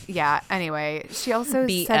 But then, yeah, anyway, she also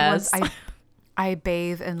BS. said once, I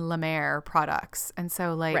bathe in La Mer products. And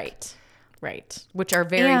so like. Right. Which are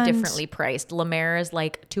very differently priced. La Mer is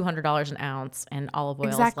like $200 an ounce and olive oil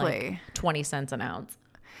is like 20 cents an ounce.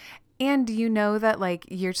 And you know that like,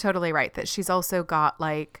 you're totally right that she's also got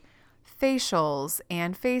like facials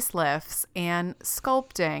and facelifts and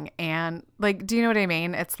sculpting and like, do you know what I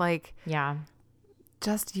mean? It's like, yeah,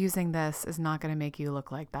 just using this is not going to make you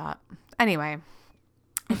look like that. Anyway,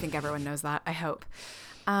 I think everyone knows that. I hope.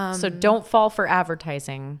 So don't fall for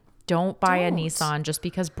advertising. Don't buy a Nissan just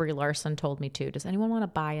because Brie Larson told me to. Does anyone want to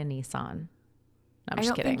buy a Nissan? I'm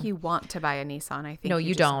just kidding. I don't think you want to buy a Nissan. I think no,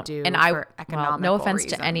 you don't. Do and no offense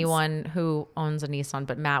reasons. to anyone who owns a Nissan,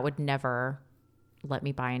 but Matt would never let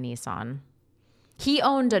me buy a Nissan. He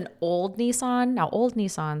owned an old Nissan. Now, old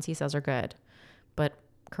Nissans, he says, are good. But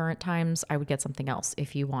current times, I would get something else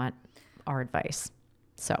if you want our advice.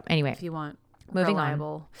 So anyway. If you want moving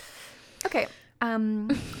reliable. On. Okay.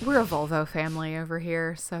 We're a Volvo family over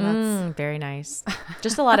here, so that's very nice.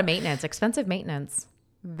 Just a lot of maintenance, expensive maintenance.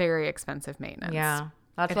 Very expensive maintenance. Yeah,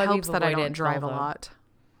 that's why helps that I don't drive Volvo. A lot.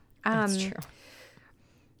 That's true.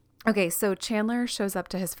 Okay, so Chandler shows up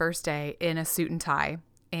to his first day in a suit and tie,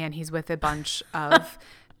 and he's with a bunch of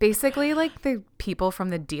basically like the people from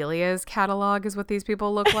the Delia's catalog is what these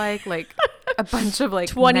people look like a bunch of like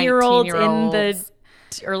 20-year-olds in the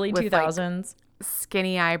early 2000s. Like,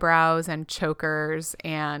 skinny eyebrows and chokers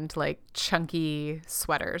and like chunky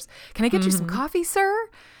sweaters. Can I get you some coffee, sir?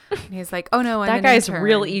 And he's like, oh no, I'm that guy's intern.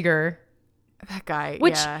 Real eager. That guy,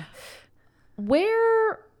 which, yeah.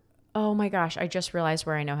 Where? Oh my gosh, I just realized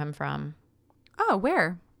where I know him from. Oh,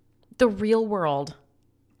 where? The Real World.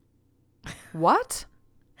 What?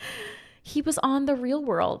 He was on The Real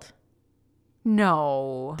World.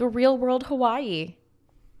 No. The Real World Hawaii.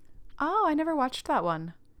 Oh, I never watched that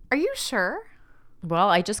one. Are you sure? Well,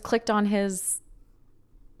 I just clicked on his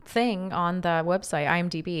thing on the website,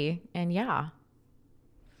 IMDb, and yeah.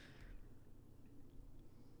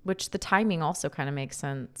 Which the timing also kind of makes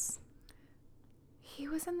sense. He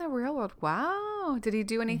was in The Real World. Wow. Did he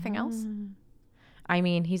do anything else? I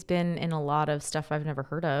mean, he's been in a lot of stuff I've never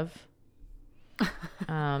heard of.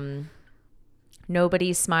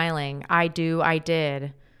 Nobody's Smiling. I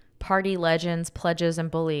Did. Party Legends, Pledges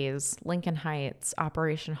and Bullies, Lincoln Heights,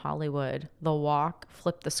 Operation Hollywood, The Walk,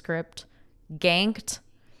 Flip the Script, Ganked.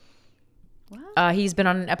 What? He's been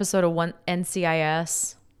on an episode of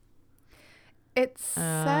NCIS. It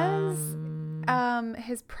says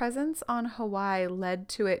his presence on Hawaii led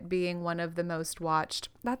to it being one of the most watched.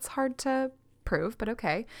 That's hard to prove, but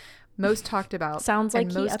okay. Most talked about. Sounds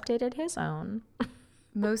like he updated his own.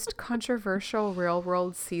 Most controversial Real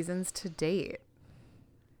World seasons to date.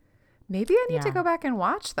 Maybe I need to go back and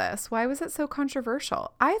watch this. Why was it so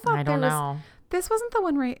controversial? I don't know. This wasn't the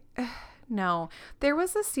one where no. There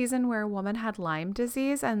was a season where a woman had Lyme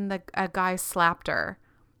disease and a guy slapped her.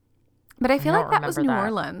 But I feel like that was New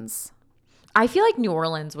Orleans. I feel like New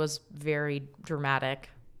Orleans was very dramatic.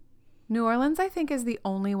 New Orleans, I think, is the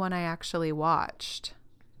only one I actually watched.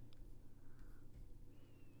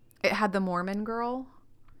 It had the Mormon girl.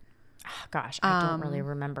 Oh, gosh, I don't really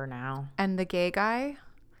remember now. And the gay guy.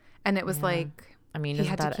 And it was like, I mean, he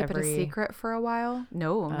had to keep it a secret for a while.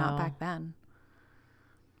 No, not back then.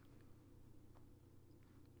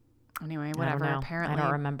 Anyway, whatever. Apparently, I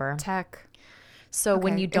don't remember. Tech. So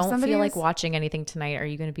when you don't feel like watching anything tonight, are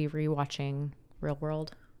you going to be rewatching Real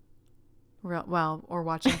World? Or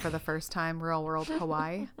watching for the first time Real World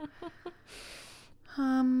Hawaii.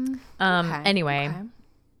 Anyway. Okay.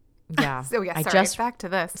 Yeah. So yeah, back to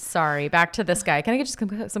this. Sorry, back to this guy. Can I get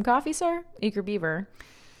you some coffee, sir? Eager Beaver.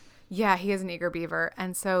 Yeah, he is an eager beaver.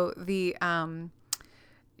 And so the,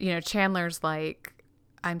 Chandler's like,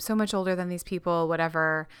 I'm so much older than these people,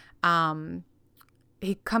 whatever.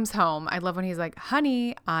 He comes home. I love when he's like,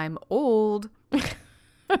 honey, I'm old.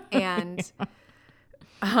 And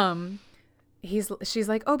she's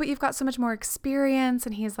like, oh, but you've got so much more experience.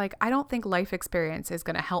 And he's like, I don't think life experience is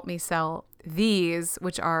going to help me sell these,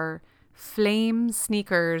 which are flame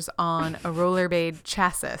sneakers on a rollerblade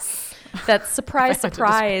chassis. That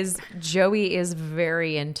surprise, Joey is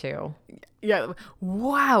very into. Yeah.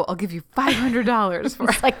 Wow. I'll give you $500 for it.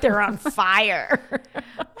 It's like they're on fire.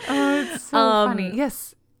 Oh, it's so funny.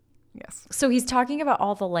 Yes. Yes. So he's talking about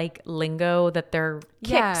all the like lingo that they're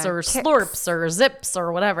kicks or kicks. slurps or zips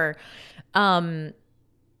or whatever.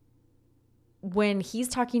 When he's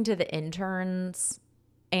talking to the interns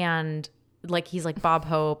and like he's like Bob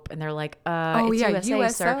Hope and they're like, it's USA,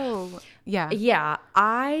 USO. sir. Yeah. Yeah,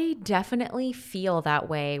 I definitely feel that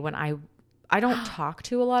way when I don't talk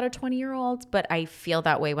to a lot of 20-year-olds, but I feel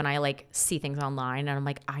that way when I like see things online and I'm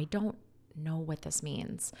like, I don't know what this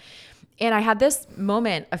means. And I had this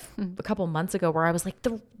moment a couple months ago where I was like,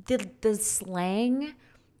 the slang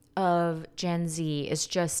of Gen Z is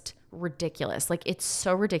just ridiculous. Like it's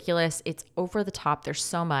so ridiculous. It's over the top. There's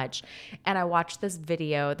so much. And I watched this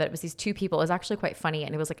video that was these two people. It was actually quite funny.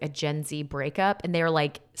 And it was like a Gen Z breakup. And they were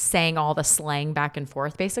like saying all the slang back and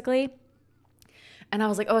forth basically. And I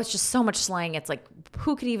was like, oh, it's just so much slang. It's like,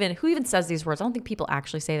 who even says these words? I don't think people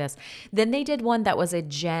actually say this. Then they did one that was a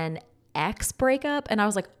Gen X breakup. And I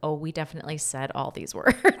was like, oh, we definitely said all these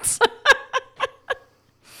words.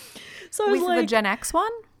 So I was like, the Gen X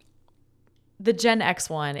one? The Gen X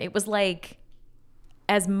one, it was like,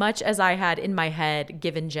 as much as I had in my head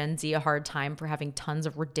given Gen Z a hard time for having tons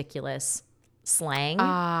of ridiculous slang,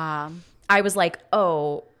 I was like,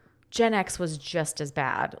 oh, Gen X was just as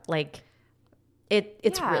bad. Like,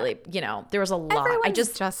 it's really, there was a lot.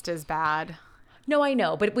 Everyone's just as bad. No, I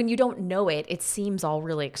know. But when you don't know it, it seems all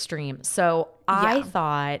really extreme. So I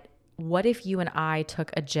thought, what if you and I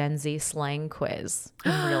took a Gen Z slang quiz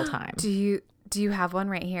in real time? Do you have one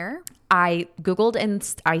right here? I Googled and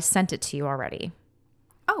I sent it to you already.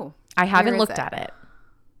 Oh. I haven't looked at it.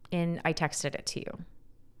 And I texted it to you.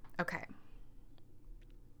 Okay.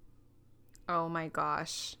 Oh my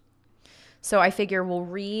gosh. So I figure we'll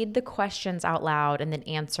read the questions out loud and then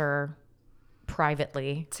answer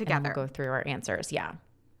privately together. And we'll go through our answers. Yeah.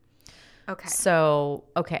 Okay. So,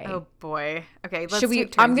 okay. Oh boy. Okay. Let's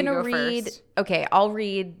take turns. I'm going to read. First. Okay. I'll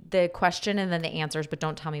read the question and then the answers, but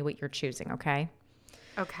don't tell me what you're choosing. Okay.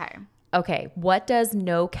 Okay. Okay. What does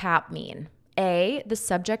no cap mean? A, the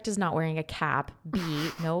subject is not wearing a cap. B,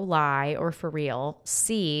 no lie or for real.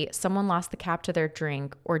 C, someone lost the cap to their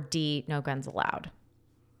drink. Or D, no guns allowed.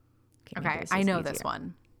 Okay. I know this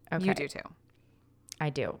one. Okay. You do too. I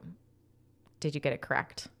do. Did you get it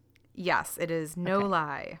correct? Yes. It is no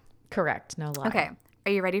lie. Correct. No lie. Okay.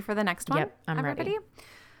 Are you ready for the next one? Yep. I'm ready.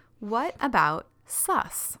 What about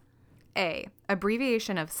sus? A,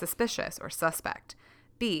 abbreviation of suspicious or suspect.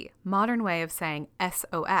 B, modern way of saying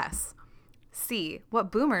SOS. C,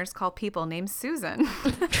 what boomers call people named Susan.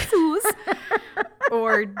 Sus.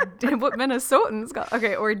 Or what Minnesotans call.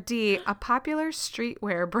 Okay. Or D, a popular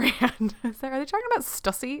streetwear brand. Are they talking about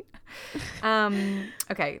Stussy?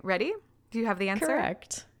 Okay. Ready? Do you have the answer?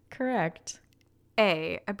 Correct.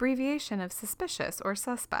 A, abbreviation of suspicious or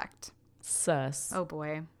suspect. Sus. Oh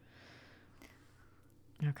boy.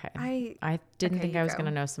 Okay. I didn't think I was going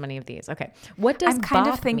to know so many of these. Okay. What does I'm kind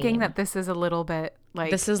bop of thinking mean? that this is a little bit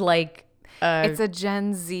like... This is like... it's a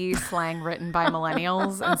Gen Z slang written by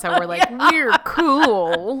millennials. And so we're like, we're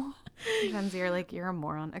cool. Gen Z are like, you're a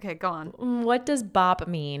moron. Okay, go on. What does bop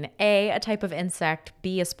mean? A, a type of insect.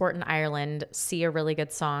 B, a sport in Ireland. C, a really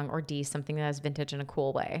good song. Or D, something that is vintage in a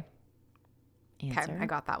cool way. Answer. Okay, I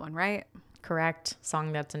got that one right. Correct.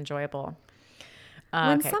 Song that's enjoyable.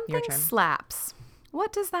 When something slaps,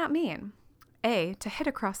 what does that mean? A, to hit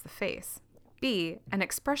across the face. B, an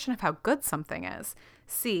expression of how good something is.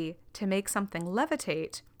 C, to make something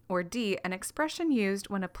levitate. Or D, an expression used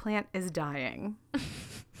when a plant is dying.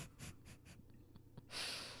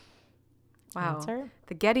 Wow. Answer?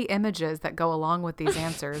 The Getty images that go along with these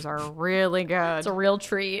answers are really good. It's a real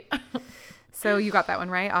treat. So you got that one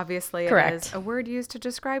right. Obviously, correct. It is a word used to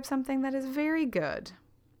describe something that is very good.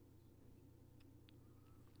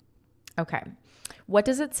 Okay. What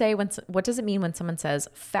does it mean when someone says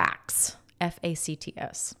fax?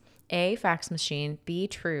 F-A-C-T-S. A, fax machine. B,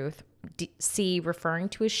 truth. C, referring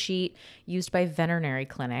to a sheet used by veterinary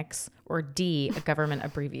clinics. Or D, a government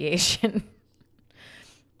abbreviation.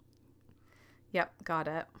 Yep, got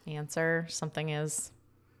it. Answer, something is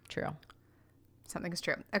true. Something is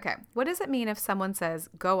true. Okay. What does it mean if someone says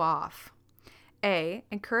go off? A,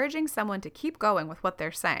 encouraging someone to keep going with what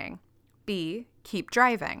they're saying. B, keep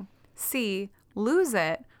driving. C, lose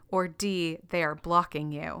it. Or D, they are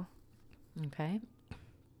blocking you. Okay.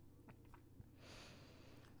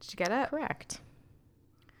 Did you get it? Correct.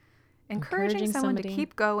 Encouraging someone to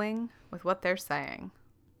keep going with what they're saying.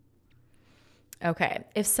 Okay.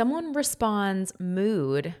 If someone responds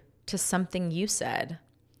mood to something you said,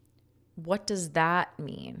 what does that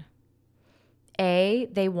mean? A,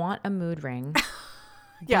 they want a mood ring.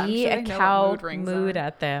 Yeah, B, I'm sure a cow mooed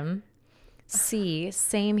at them. C,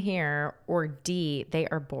 same here, or D, they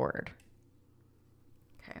are bored.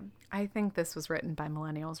 Okay. I think this was written by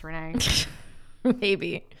millennials, Renee.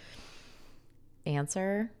 Maybe.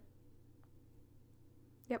 Answer?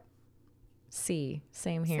 Yep. C,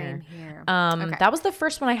 same here. Same here. Okay. That was the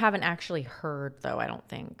first one I haven't actually heard, though, I don't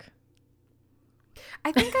think.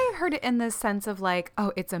 I think I heard it in the sense of like,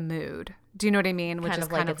 oh, it's a mood. Do you know what I mean? Which Kind is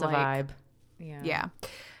of like it's a vibe. Yeah.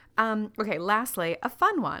 Okay, lastly, a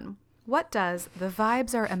fun one. What does "the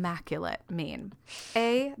vibes are immaculate" mean?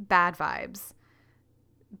 A, bad vibes.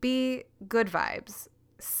 B, good vibes.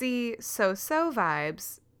 C, so-so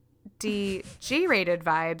vibes. D, G-rated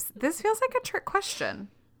vibes. This feels like a trick question.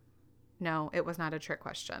 No, it was not a trick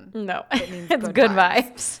question. No, It means it's good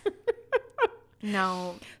vibes.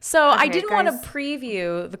 No. So I Okay, didn't want guys. to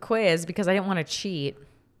preview the quiz because I didn't want to cheat.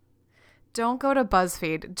 Don't go to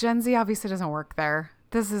BuzzFeed. Gen Z obviously doesn't work there.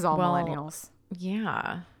 This is all millennials.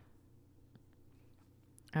 Yeah.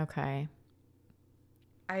 Okay.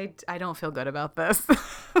 I don't feel good about this.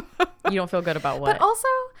 You don't feel good about what? But also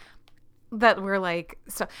that we're like,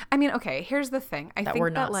 so I mean, okay, here's the thing. I that think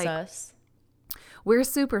we're that not like sus. we're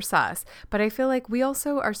super sus, but I feel like we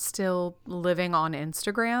also are still living on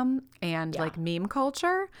Instagram and like meme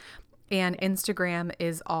culture, and Instagram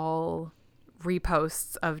is all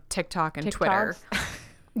reposts of TikTok and Twitter.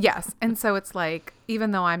 Yes. And so it's like,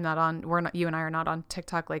 even though you and I are not on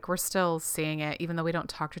TikTok, like we're still seeing it, even though we don't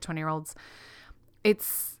talk to 20-year-olds.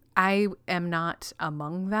 I am not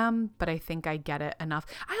among them, but I think I get it enough.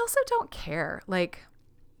 I also don't care. Like,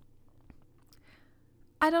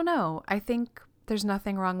 I don't know. I think there's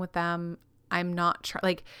nothing wrong with them. I'm not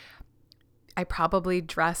like, I probably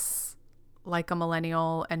dress like a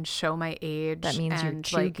millennial and show my age. That means you're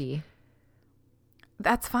chuggy. Like,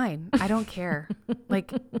 that's fine. I don't care.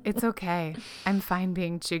 Like, it's okay. I'm fine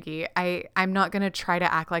being chuggy. I'm not going to try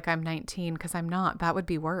to act like I'm 19 because I'm not. That would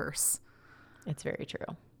be worse. It's very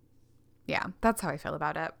true. Yeah, that's how I feel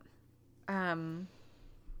about it.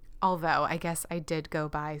 Although I guess I did go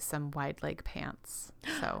buy some wide leg pants.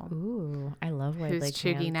 So Ooh, I love wide leg pants.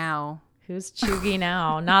 Who's chuggy now? Who's chuggy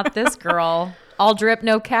now? Not this girl. All drip,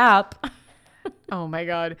 no cap. Oh my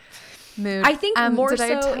God. Mood. I think more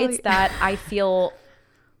so it's that I feel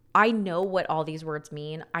I know what all these words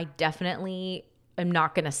mean. I definitely am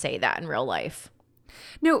not going to say that in real life.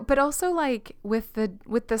 No, but also like with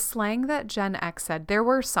the slang that Gen X said, there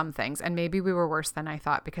were some things, and maybe we were worse than I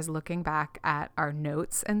thought, because looking back at our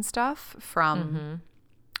notes and stuff from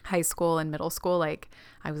high school and middle school, like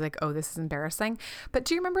I was like, oh, this is embarrassing. But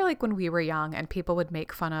do you remember like when we were young and people would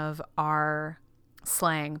make fun of our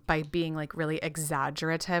slang by being like really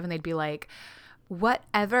exaggerative, and they'd be like,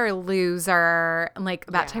 whatever, loser, and like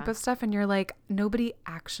that type of stuff, and you're like, nobody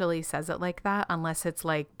actually says it like that unless it's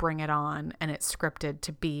like Bring It On and it's scripted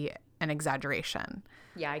to be an exaggeration.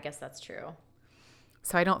 Yeah, I guess that's true.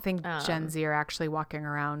 So I don't think Gen Z are actually walking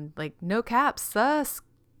around like, no caps, sus,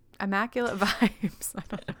 immaculate vibes. I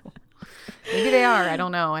don't know. Maybe they are. I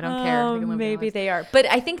don't know. I don't care. Maybe they are. But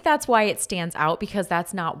I think that's why it stands out, because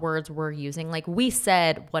that's not words we're using. Like we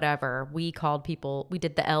said, whatever, we called people, we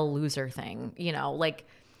did the L loser thing, you know, like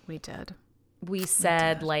we did. We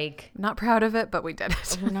said like, not proud of it, but we did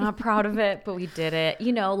it. We're not proud of it, but we did it.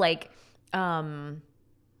 You know, like, you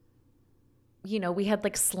know, we had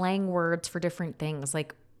like slang words for different things.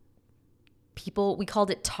 Like we called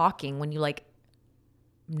it talking when you like,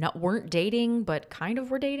 weren't dating, but kind of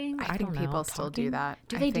were dating. I think people still do that.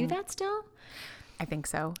 Do they do that still? I think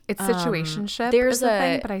so. It's situationship. There's is a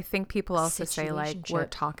thing, but I think people also say like, we're situationship.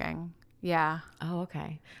 talking. Yeah. Oh,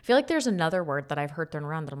 okay. I feel like there's another word that I've heard thrown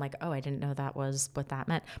around that I'm like, oh, I didn't know that was what that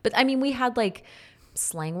meant. But I mean, we had like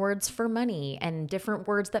slang words for money and different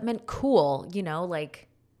words that meant cool, you know, like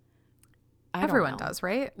everyone does,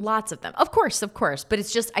 right? Lots of them. Of course. But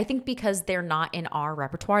it's just, I think because they're not in our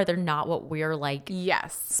repertoire, they're not what we're like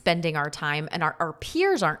spending our time, and our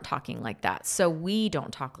peers aren't talking like that. So we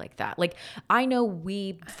don't talk like that. Like I know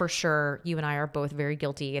we, for sure, you and I are both very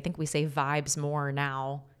guilty. I think we say vibes more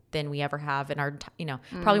now than we ever have in our, you know,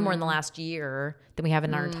 probably more in the last year than we have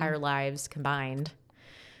in our entire lives combined.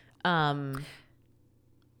 But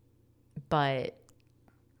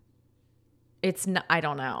it's not, I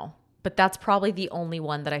don't know. But that's probably the only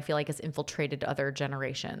one that I feel like has infiltrated other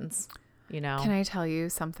generations, you know? Can I tell you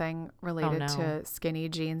something related to skinny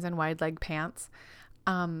jeans and wide leg pants?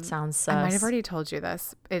 Sounds sus. I might have already told you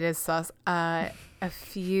this. It is sus. A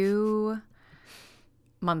few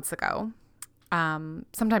months ago,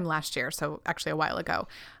 sometime last year, so actually a while ago,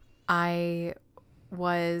 I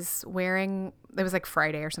was wearing, it was like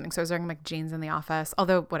Friday or something, so I was wearing like jeans in the office,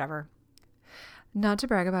 although whatever. Not to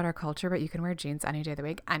brag about our culture, but you can wear jeans any day of the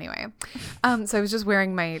week. Anyway, so I was just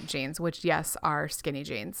wearing my jeans, which, yes, are skinny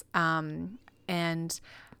jeans. And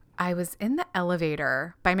I was in the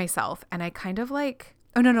elevator by myself, and I kind of like,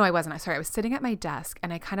 oh, no, I wasn't. Sorry. I was sitting at my desk,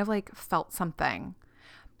 and I kind of like felt something.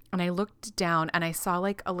 And I looked down, and I saw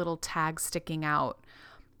like a little tag sticking out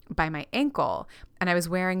by my ankle. And I was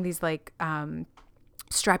wearing these like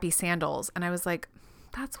strappy sandals. And I was like,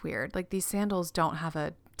 that's weird. Like, these sandals don't have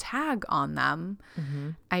a tag on them. Mm-hmm.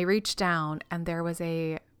 I reached down, and there was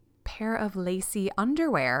a pair of lacy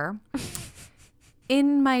underwear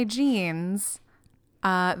in my jeans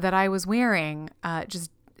that I was wearing,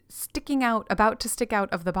 just sticking out, about to stick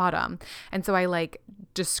out of the bottom. And so I like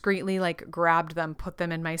discreetly like grabbed them, put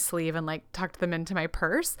them in my sleeve, and like tucked them into my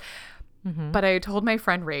purse. Mm-hmm. But I told my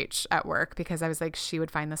friend Rach at work, because I was like, she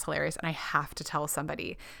would find this hilarious and I have to tell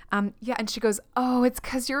somebody. Yeah. And she goes, oh, it's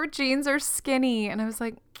because your jeans are skinny. And I was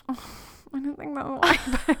like, oh, I don't think that's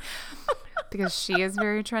why. Because she is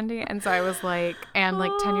very trendy. And so I was like, and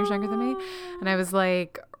like 10 years younger than me. And I was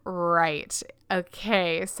like, right.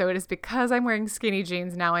 Okay. So it is because I'm wearing skinny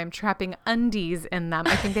jeans now I'm trapping undies in them.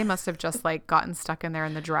 I think they must have just like gotten stuck in there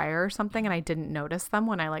in the dryer or something. And I didn't notice them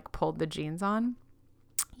when I like pulled the jeans on.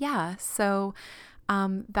 Yeah. So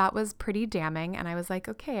that was pretty damning. And I was like,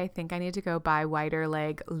 okay, I think I need to go buy wider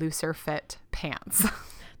leg, looser fit pants.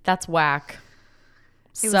 That's whack.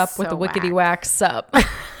 Sup with the wickety whack sup.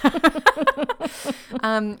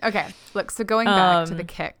 Okay. Look, so going back to the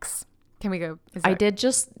kicks. Can we go? I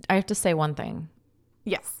have to say one thing.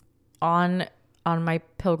 Yes. On my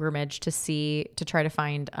pilgrimage to try to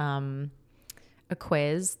find a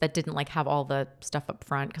quiz that didn't like have all the stuff up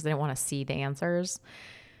front because I didn't want to see the answers.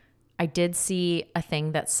 I did see a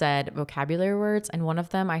thing that said vocabulary words, and one of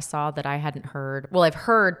them I saw that I hadn't heard. Well, I've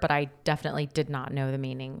heard, but I definitely did not know the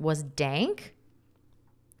meaning. Was dank?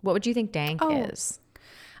 What would you think dank is?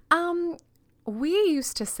 We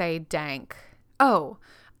used to say dank.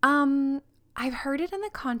 I've heard it in the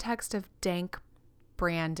context of dank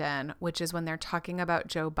Brandon, which is when they're talking about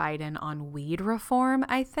Joe Biden on weed reform,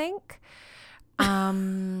 I think.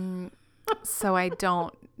 So I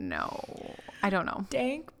don't know.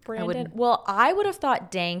 Dank Brandon. I would have thought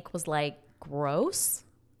dank was like gross.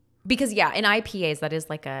 Because yeah, in IPAs, that is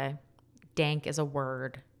like dank is a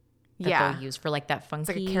word that they'll use for like that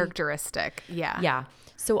funky. It's like a characteristic. Yeah. Yeah.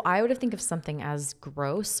 So I would have think of something as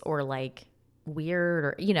gross or like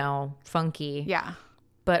weird or, funky. Yeah.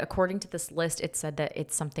 But according to this list, it said that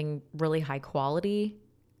it's something really high quality.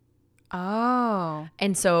 Oh.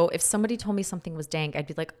 And so if somebody told me something was dank, I'd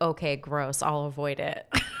be like, okay, gross. I'll avoid it.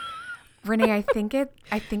 Renee, I think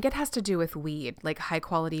it has to do with weed. Like high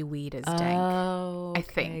quality weed is dank. Oh, I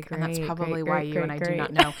think. Great, and that's probably great, why great, you great, and I great. do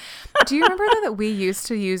not know. Do you remember that we used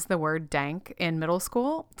to use the word dank in middle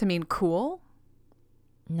school to mean cool?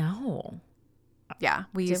 No. Yeah,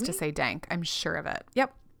 we used to say dank. I'm sure of it.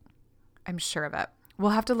 Yep. I'm sure of it.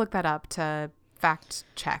 We'll have to look that up to fact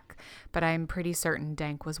check, but I'm pretty certain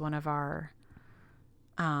dank was one of our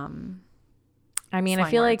I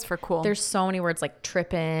feel like for cool. There's so many words like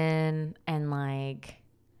trippin' and like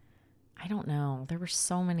I don't know. There were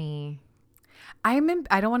so many. I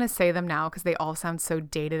don't want to say them now because they all sound so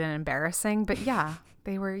dated and embarrassing, but yeah,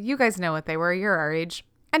 they were. You guys know what they were. You're our age.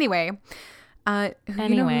 Anyway. You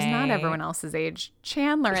know who's not everyone else's age?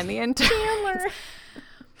 Chandler and the intern. Chandler.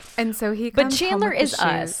 And so he comes But Chandler home with is the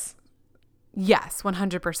shoes. us. Yes,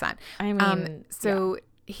 100%. I mean,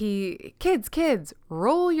 kids,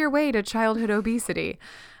 roll your way to childhood obesity.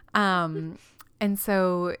 And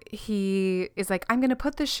so he is like, I'm going to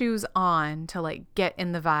put the shoes on to like get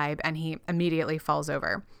in the vibe. And he immediately falls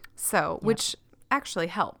over. So, which actually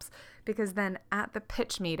helps. Because then at the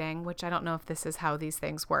pitch meeting, which I don't know if this is how these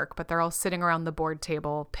things work, but they're all sitting around the board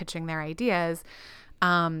table pitching their ideas.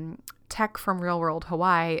 Tech from Real World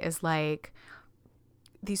Hawaii is like,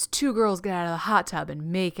 these two girls get out of the hot tub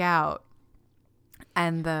and make out.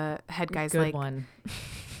 And the head guy's Good like, one.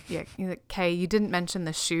 Yeah, he's like, okay, you didn't mention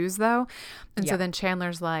the shoes though. And so then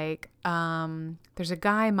Chandler's like, there's a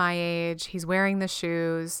guy my age. He's wearing the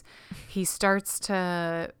shoes. He starts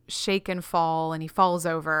to shake and fall and he falls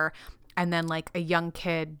over. And then like a young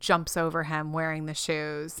kid jumps over him wearing the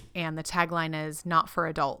shoes. And the tagline is not for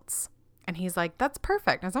adults. And he's like, that's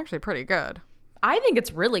perfect. That's actually pretty good. I think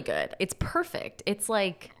it's really good. It's perfect. It's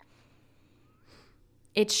like,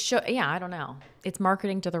 I don't know. It's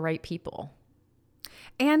marketing to the right people.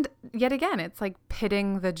 And yet again, it's like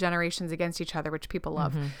pitting the generations against each other, which people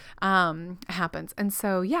love. Happens. And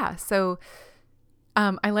so,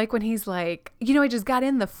 I like when he's like, I just got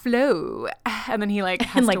in the flow. And then he like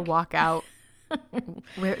has to walk out.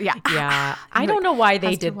 Yeah. I don't know why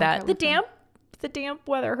they did that. The damp The damp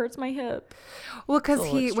weather hurts my hip. Well, because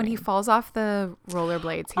when he falls off the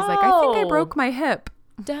rollerblades, he's like, I think I broke my hip.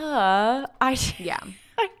 Duh. Yeah.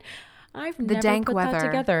 I've The never dank put weather that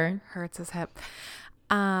together. hurts his hip.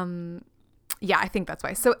 Yeah, I think that's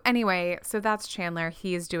why. So anyway, so that's Chandler.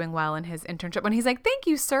 He is doing well in his internship when he's like, thank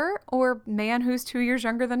you, sir, or man who's 2 years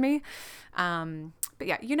younger than me. But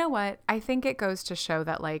yeah, you know what? I think it goes to show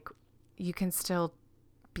that like you can still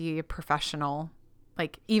be a professional,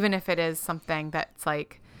 like even if it is something that's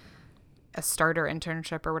like a starter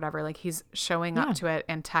internship or whatever, like he's showing up to it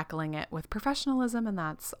and tackling it with professionalism, and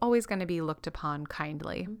that's always going to be looked upon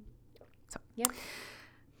kindly. So, yeah.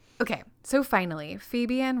 Okay, so finally,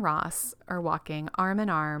 Phoebe and Ross are walking arm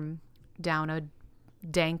in arm down a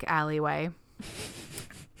dank alleyway.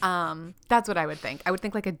 That's what I would think. I would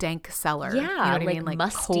think like a dank cellar. Yeah, you know what I mean? Like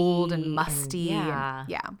musty cold and musty. And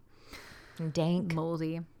dank.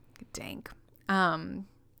 Moldy. Dank. And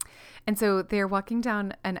so they're walking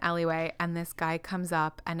down an alleyway, and this guy comes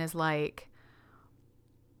up and is like,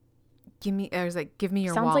 give me your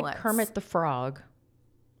Sounds wallets. like Kermit the Frog,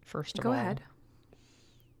 first of all. Go ahead.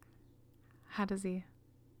 How does he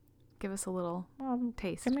give us a little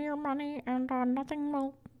taste? Give me your money and nothing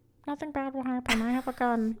bad will happen. I have a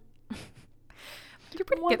gun. You're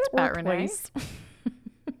pretty good at that, Renee.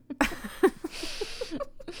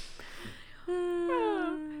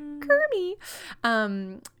 Kermie.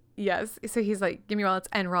 Yes. So he's like, give me your wallets.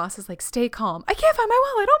 And Ross is like, stay calm. I can't find my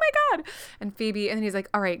wallet. Oh my God. And Phoebe, and then he's like,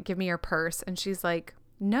 all right, give me your purse. And she's like,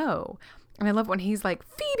 no. And I love when he's like,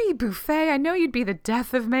 Phoebe Buffet, I know you'd be the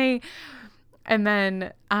death of me. And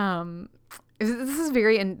then this is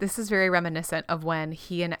very reminiscent of when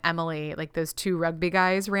he and Emily, like those two rugby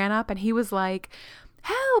guys, ran up and he was like,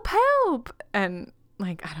 help. And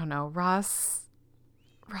like, I don't know, Ross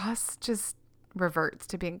just reverts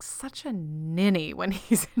to being such a ninny when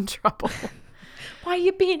he's in trouble. Why are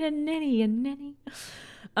you being a ninny?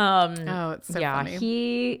 Oh, it's so funny.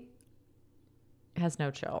 He has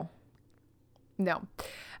no chill. No.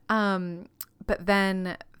 But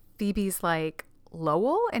then Phoebe's like,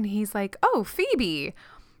 Lowell? And he's like, oh, Phoebe.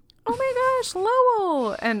 Oh my gosh,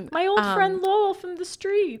 Lowell. And my old friend Lowell from the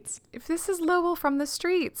streets. If this is Lowell from the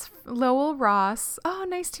streets, Lowell Ross. Oh,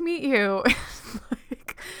 nice to meet you.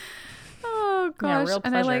 Like, oh gosh. Yeah, real pleasure.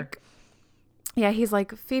 And I like, yeah, he's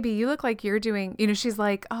like, Phoebe, you look like you're doing, she's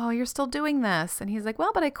like, oh, you're still doing this. And he's like,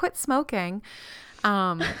 well, but I quit smoking.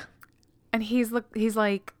 And he's like,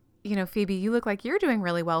 Phoebe, you look like you're doing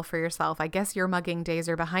really well for yourself. I guess your mugging days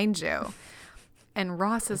are behind you. And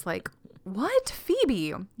Ross is like, what? Phoebe,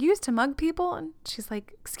 you used to mug people? And she's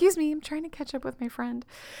like, excuse me, I'm trying to catch up with my friend.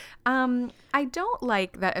 I don't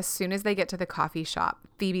like that as soon as they get to the coffee shop,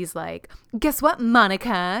 Phoebe's like, guess what,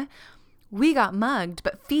 Monica? We got mugged,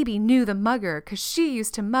 but Phoebe knew the mugger because she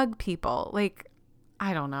used to mug people. Like,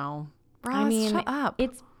 I don't know. Ross, shut up.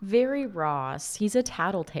 It's very Ross. He's a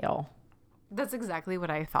tattletale. That's exactly what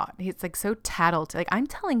I thought. He's like so tattletale. Like, I'm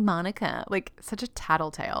telling Monica, like such a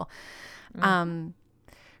tattletale.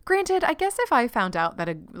 Granted, I guess if I found out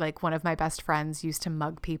that one of my best friends used to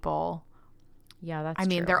mug people, yeah, that's I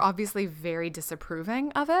mean, true. They're obviously very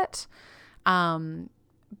disapproving of it.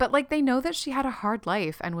 But like they know that she had a hard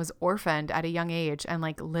life and was orphaned at a young age and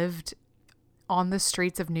like lived on the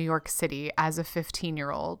streets of New York City as a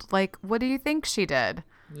 15-year-old. Like, what do you think she did?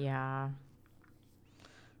 Yeah.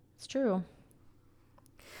 It's true.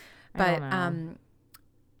 But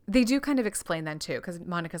they do kind of explain then too, because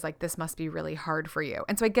Monica's like, this must be really hard for you.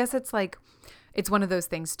 And so I guess it's like, it's one of those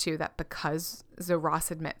things too, that because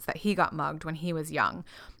Ross admits that he got mugged when he was young.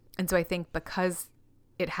 And so I think because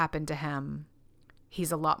it happened to him,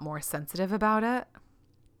 he's a lot more sensitive about it.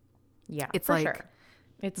 Yeah, it's for like sure.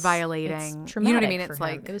 It's violating. It's traumatic. You know what I mean? It's for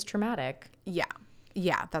like him. It was traumatic. Yeah.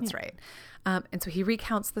 Yeah, that's right. And so he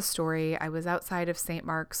recounts the story. I was outside of St.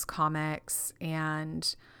 Mark's Comics,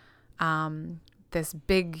 and this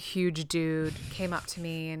big, huge dude came up to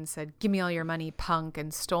me and said, give me all your money, punk,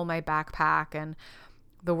 and stole my backpack. And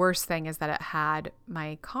the worst thing is that it had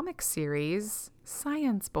my comic series,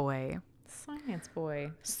 Science Boy.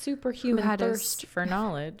 Superhuman thirst for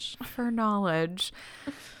knowledge.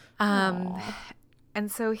 And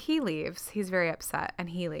so he leaves. He's very upset, and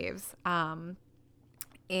he leaves.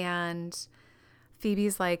 And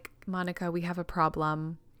Phoebe's like, Monica, we have a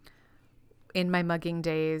problem. In my mugging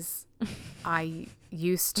days, I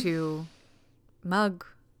used to mug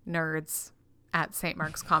nerds at St.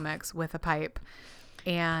 Mark's Comics with a pipe.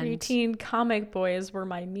 And preteen comic boys were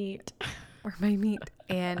my meat.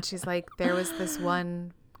 And she's like, there was this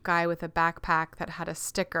one guy with a backpack that had a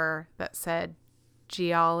sticker that said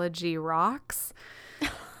Geology Rocks.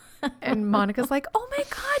 And Monica's like, oh my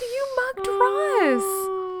God, you mugged Ross.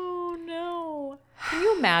 Oh, no. Can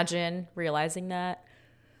you imagine realizing that?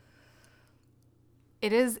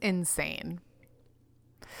 It is insane.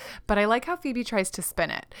 But I like how Phoebe tries to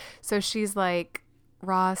spin it. So she's like,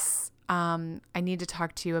 Ross, I need to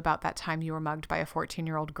talk to you about that time you were mugged by a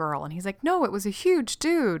 14-year-old girl. And he's like, no, it was a huge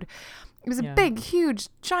dude. It was a big, huge,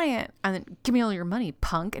 giant. And then, give me all your money,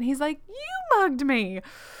 punk. And he's like, you mugged me.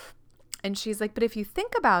 And she's like, but if you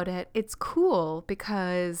think about it, it's cool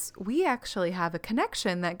because we actually have a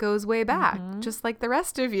connection that goes way back, just like the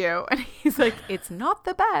rest of you. And he's like, it's not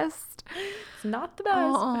the best. It's not the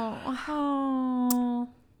best. Oh.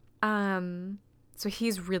 So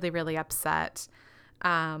he's really, really upset.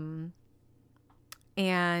 And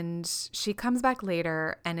she comes back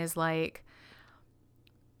later and is like,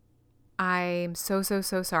 I'm so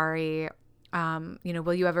sorry.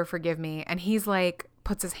 Will you ever forgive me? And he's like,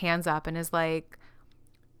 puts his hands up and is like,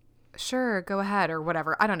 sure, go ahead or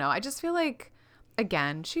whatever. I don't know. I just feel like,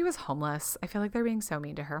 again, she was homeless. I feel like they're being so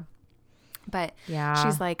mean to her. But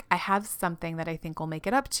she's like, I have something that I think will make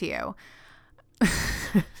it up to you.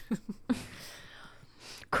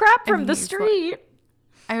 Crap from the street.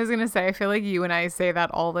 I was going to say, I feel like you and I say that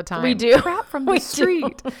all the time. We do. Crap from the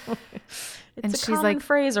street. It's a common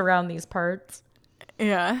phrase around these parts.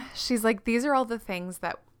 Yeah. She's like, these are all the things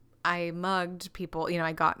that I mugged people,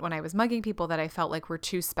 I got when I was mugging people that I felt like were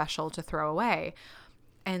too special to throw away.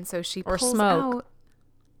 And so she pulls out,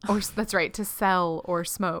 that's right, to sell or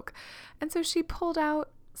smoke. And so she pulled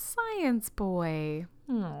out Science Boy.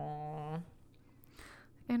 Aww.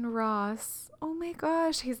 And Ross, oh my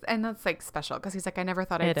gosh, and that's like special because he's like, I never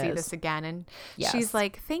thought I'd see this again. And she's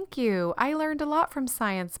like, thank you. I learned a lot from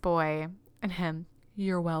Science Boy. And him,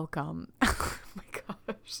 you're welcome. Oh my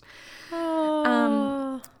gosh.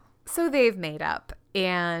 So they've made up,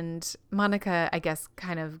 and Monica, I guess,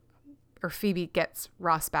 or Phoebe gets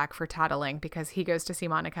Ross back for tattling because he goes to see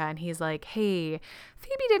Monica and he's like, hey,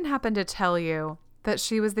 Phoebe didn't happen to tell you that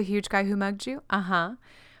she was the huge guy who mugged you? Uh-huh.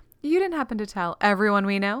 You didn't happen to tell everyone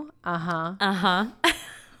we know? Uh-huh. Uh-huh.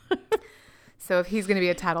 So if he's going to be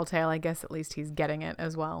a tattletale, I guess at least he's getting it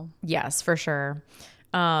as well. Yes, for sure.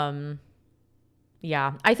 Yeah,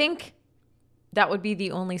 I think that would be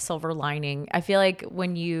the only silver lining. I feel like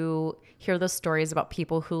when you hear those stories about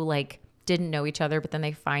people who like didn't know each other, but then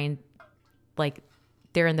they find like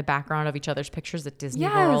they're in the background of each other's pictures at Disney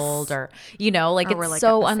World or, like or it's like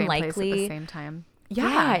so unlikely. At the same time.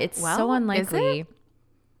 Yeah, it's so unlikely.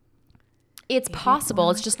 It's possible.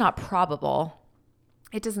 It's just not probable.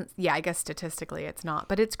 It doesn't. Yeah, I guess statistically it's not,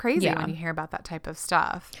 but it's crazy when you hear about that type of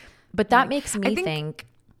stuff. But that makes me think.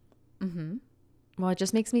 Mm-hmm. Well, it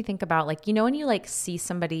just makes me think about like, when you like see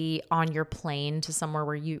somebody on your plane to somewhere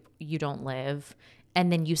where you don't live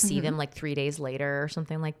and then you see them like 3 days later or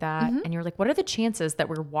something like that. And you're like, what are the chances that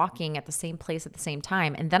we're walking at the same place at the same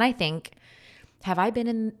time? And then I think, have I been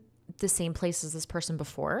in the same place as this person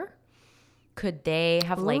before? Could they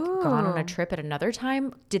have like gone on a trip at another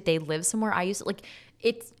time? Did they live somewhere I used to like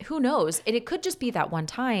it's who knows? It could just be that one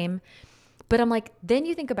time. But I'm like, then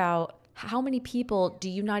you think about how many people do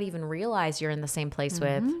you not even realize you're in the same place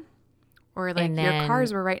with? Or like your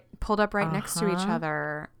cars were pulled up right next to each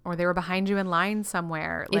other, or they were behind you in line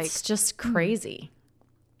somewhere. Like it's just crazy.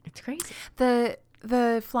 It's crazy.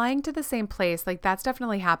 The flying to the same place, like that's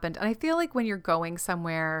definitely happened. And I feel like when you're going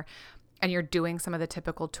somewhere and you're doing some of the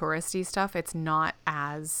typical touristy stuff, it's not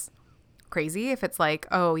as crazy. If it's like,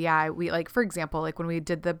 oh yeah, we like, for example, like when we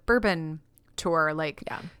did the bourbon tour, like,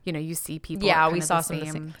 you see people. Yeah, we saw some of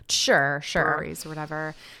the same. Sure. Breweries or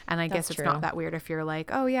whatever. And I guess it's not that weird if you're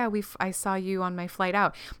like, oh yeah, I saw you on my flight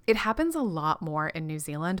out. It happens a lot more in New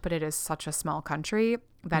Zealand, but it is such a small country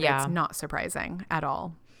that it's not surprising at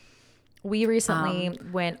all. We recently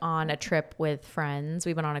went on a trip with friends.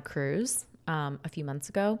 We went on a cruise a few months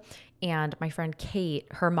ago. And my friend Kate,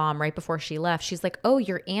 her mom, right before she left, she's like, oh,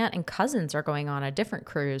 your aunt and cousins are going on a different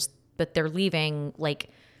cruise, but they're leaving, like,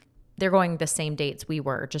 they're going the same dates we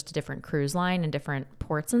were, just a different cruise line and different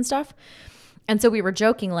ports and stuff. And so we were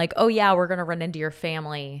joking like, oh yeah, we're going to run into your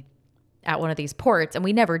family at one of these ports. And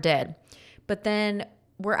we never did. But then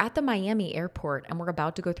we're at the Miami airport and we're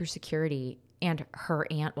about to go through security and her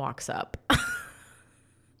aunt walks up.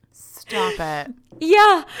 Stop it.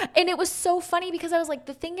 Yeah. And it was so funny because I was like,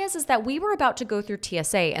 the thing is that we were about to go through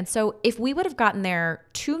TSA. And so if we would have gotten there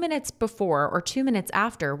 2 minutes before or 2 minutes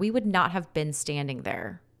after, we would not have been standing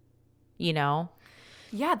there,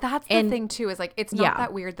 Yeah, that's the thing too, is like, it's not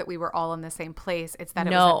that weird that we were all in the same place. It's that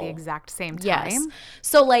it was at the exact same time. Yes.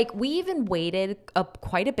 So like we even waited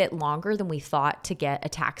quite a bit longer than we thought to get a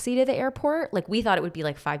taxi to the airport. Like we thought it would be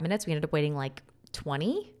like 5 minutes. We ended up waiting like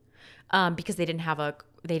 20. because they didn't have a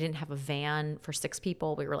van for 6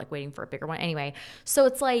 people. We were like waiting for a bigger one. Anyway, so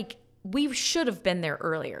it's like we should have been there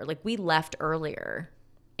earlier. Like we left earlier,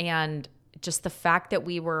 and just the fact that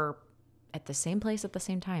we were at the same place at the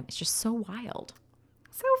same time, it's just so wild.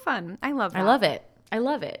 So fun. I love that. I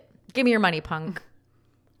love it. Give me your money, punk.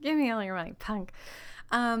 Give me all your money, punk.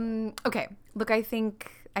 Okay. Look, I think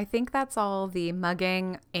that's all the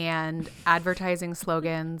mugging and advertising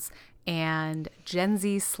slogans and Gen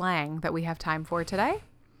Z slang that we have time for today.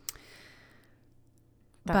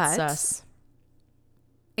 That's us.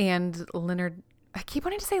 And I keep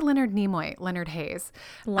wanting to say Leonard Nimoy. Leonard Hayes.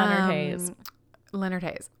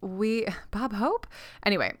 Bob Hope.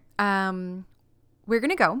 Anyway, we're going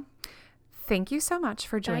to go. Thank you so much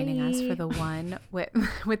for joining us for the one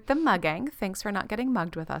with the mugging. Thanks for not getting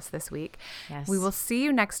mugged with us this week. Yes. We will see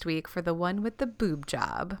you next week for the one with the boob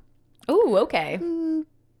job. Oh, okay.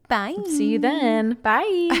 Bye. See you then.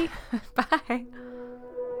 Bye. Bye.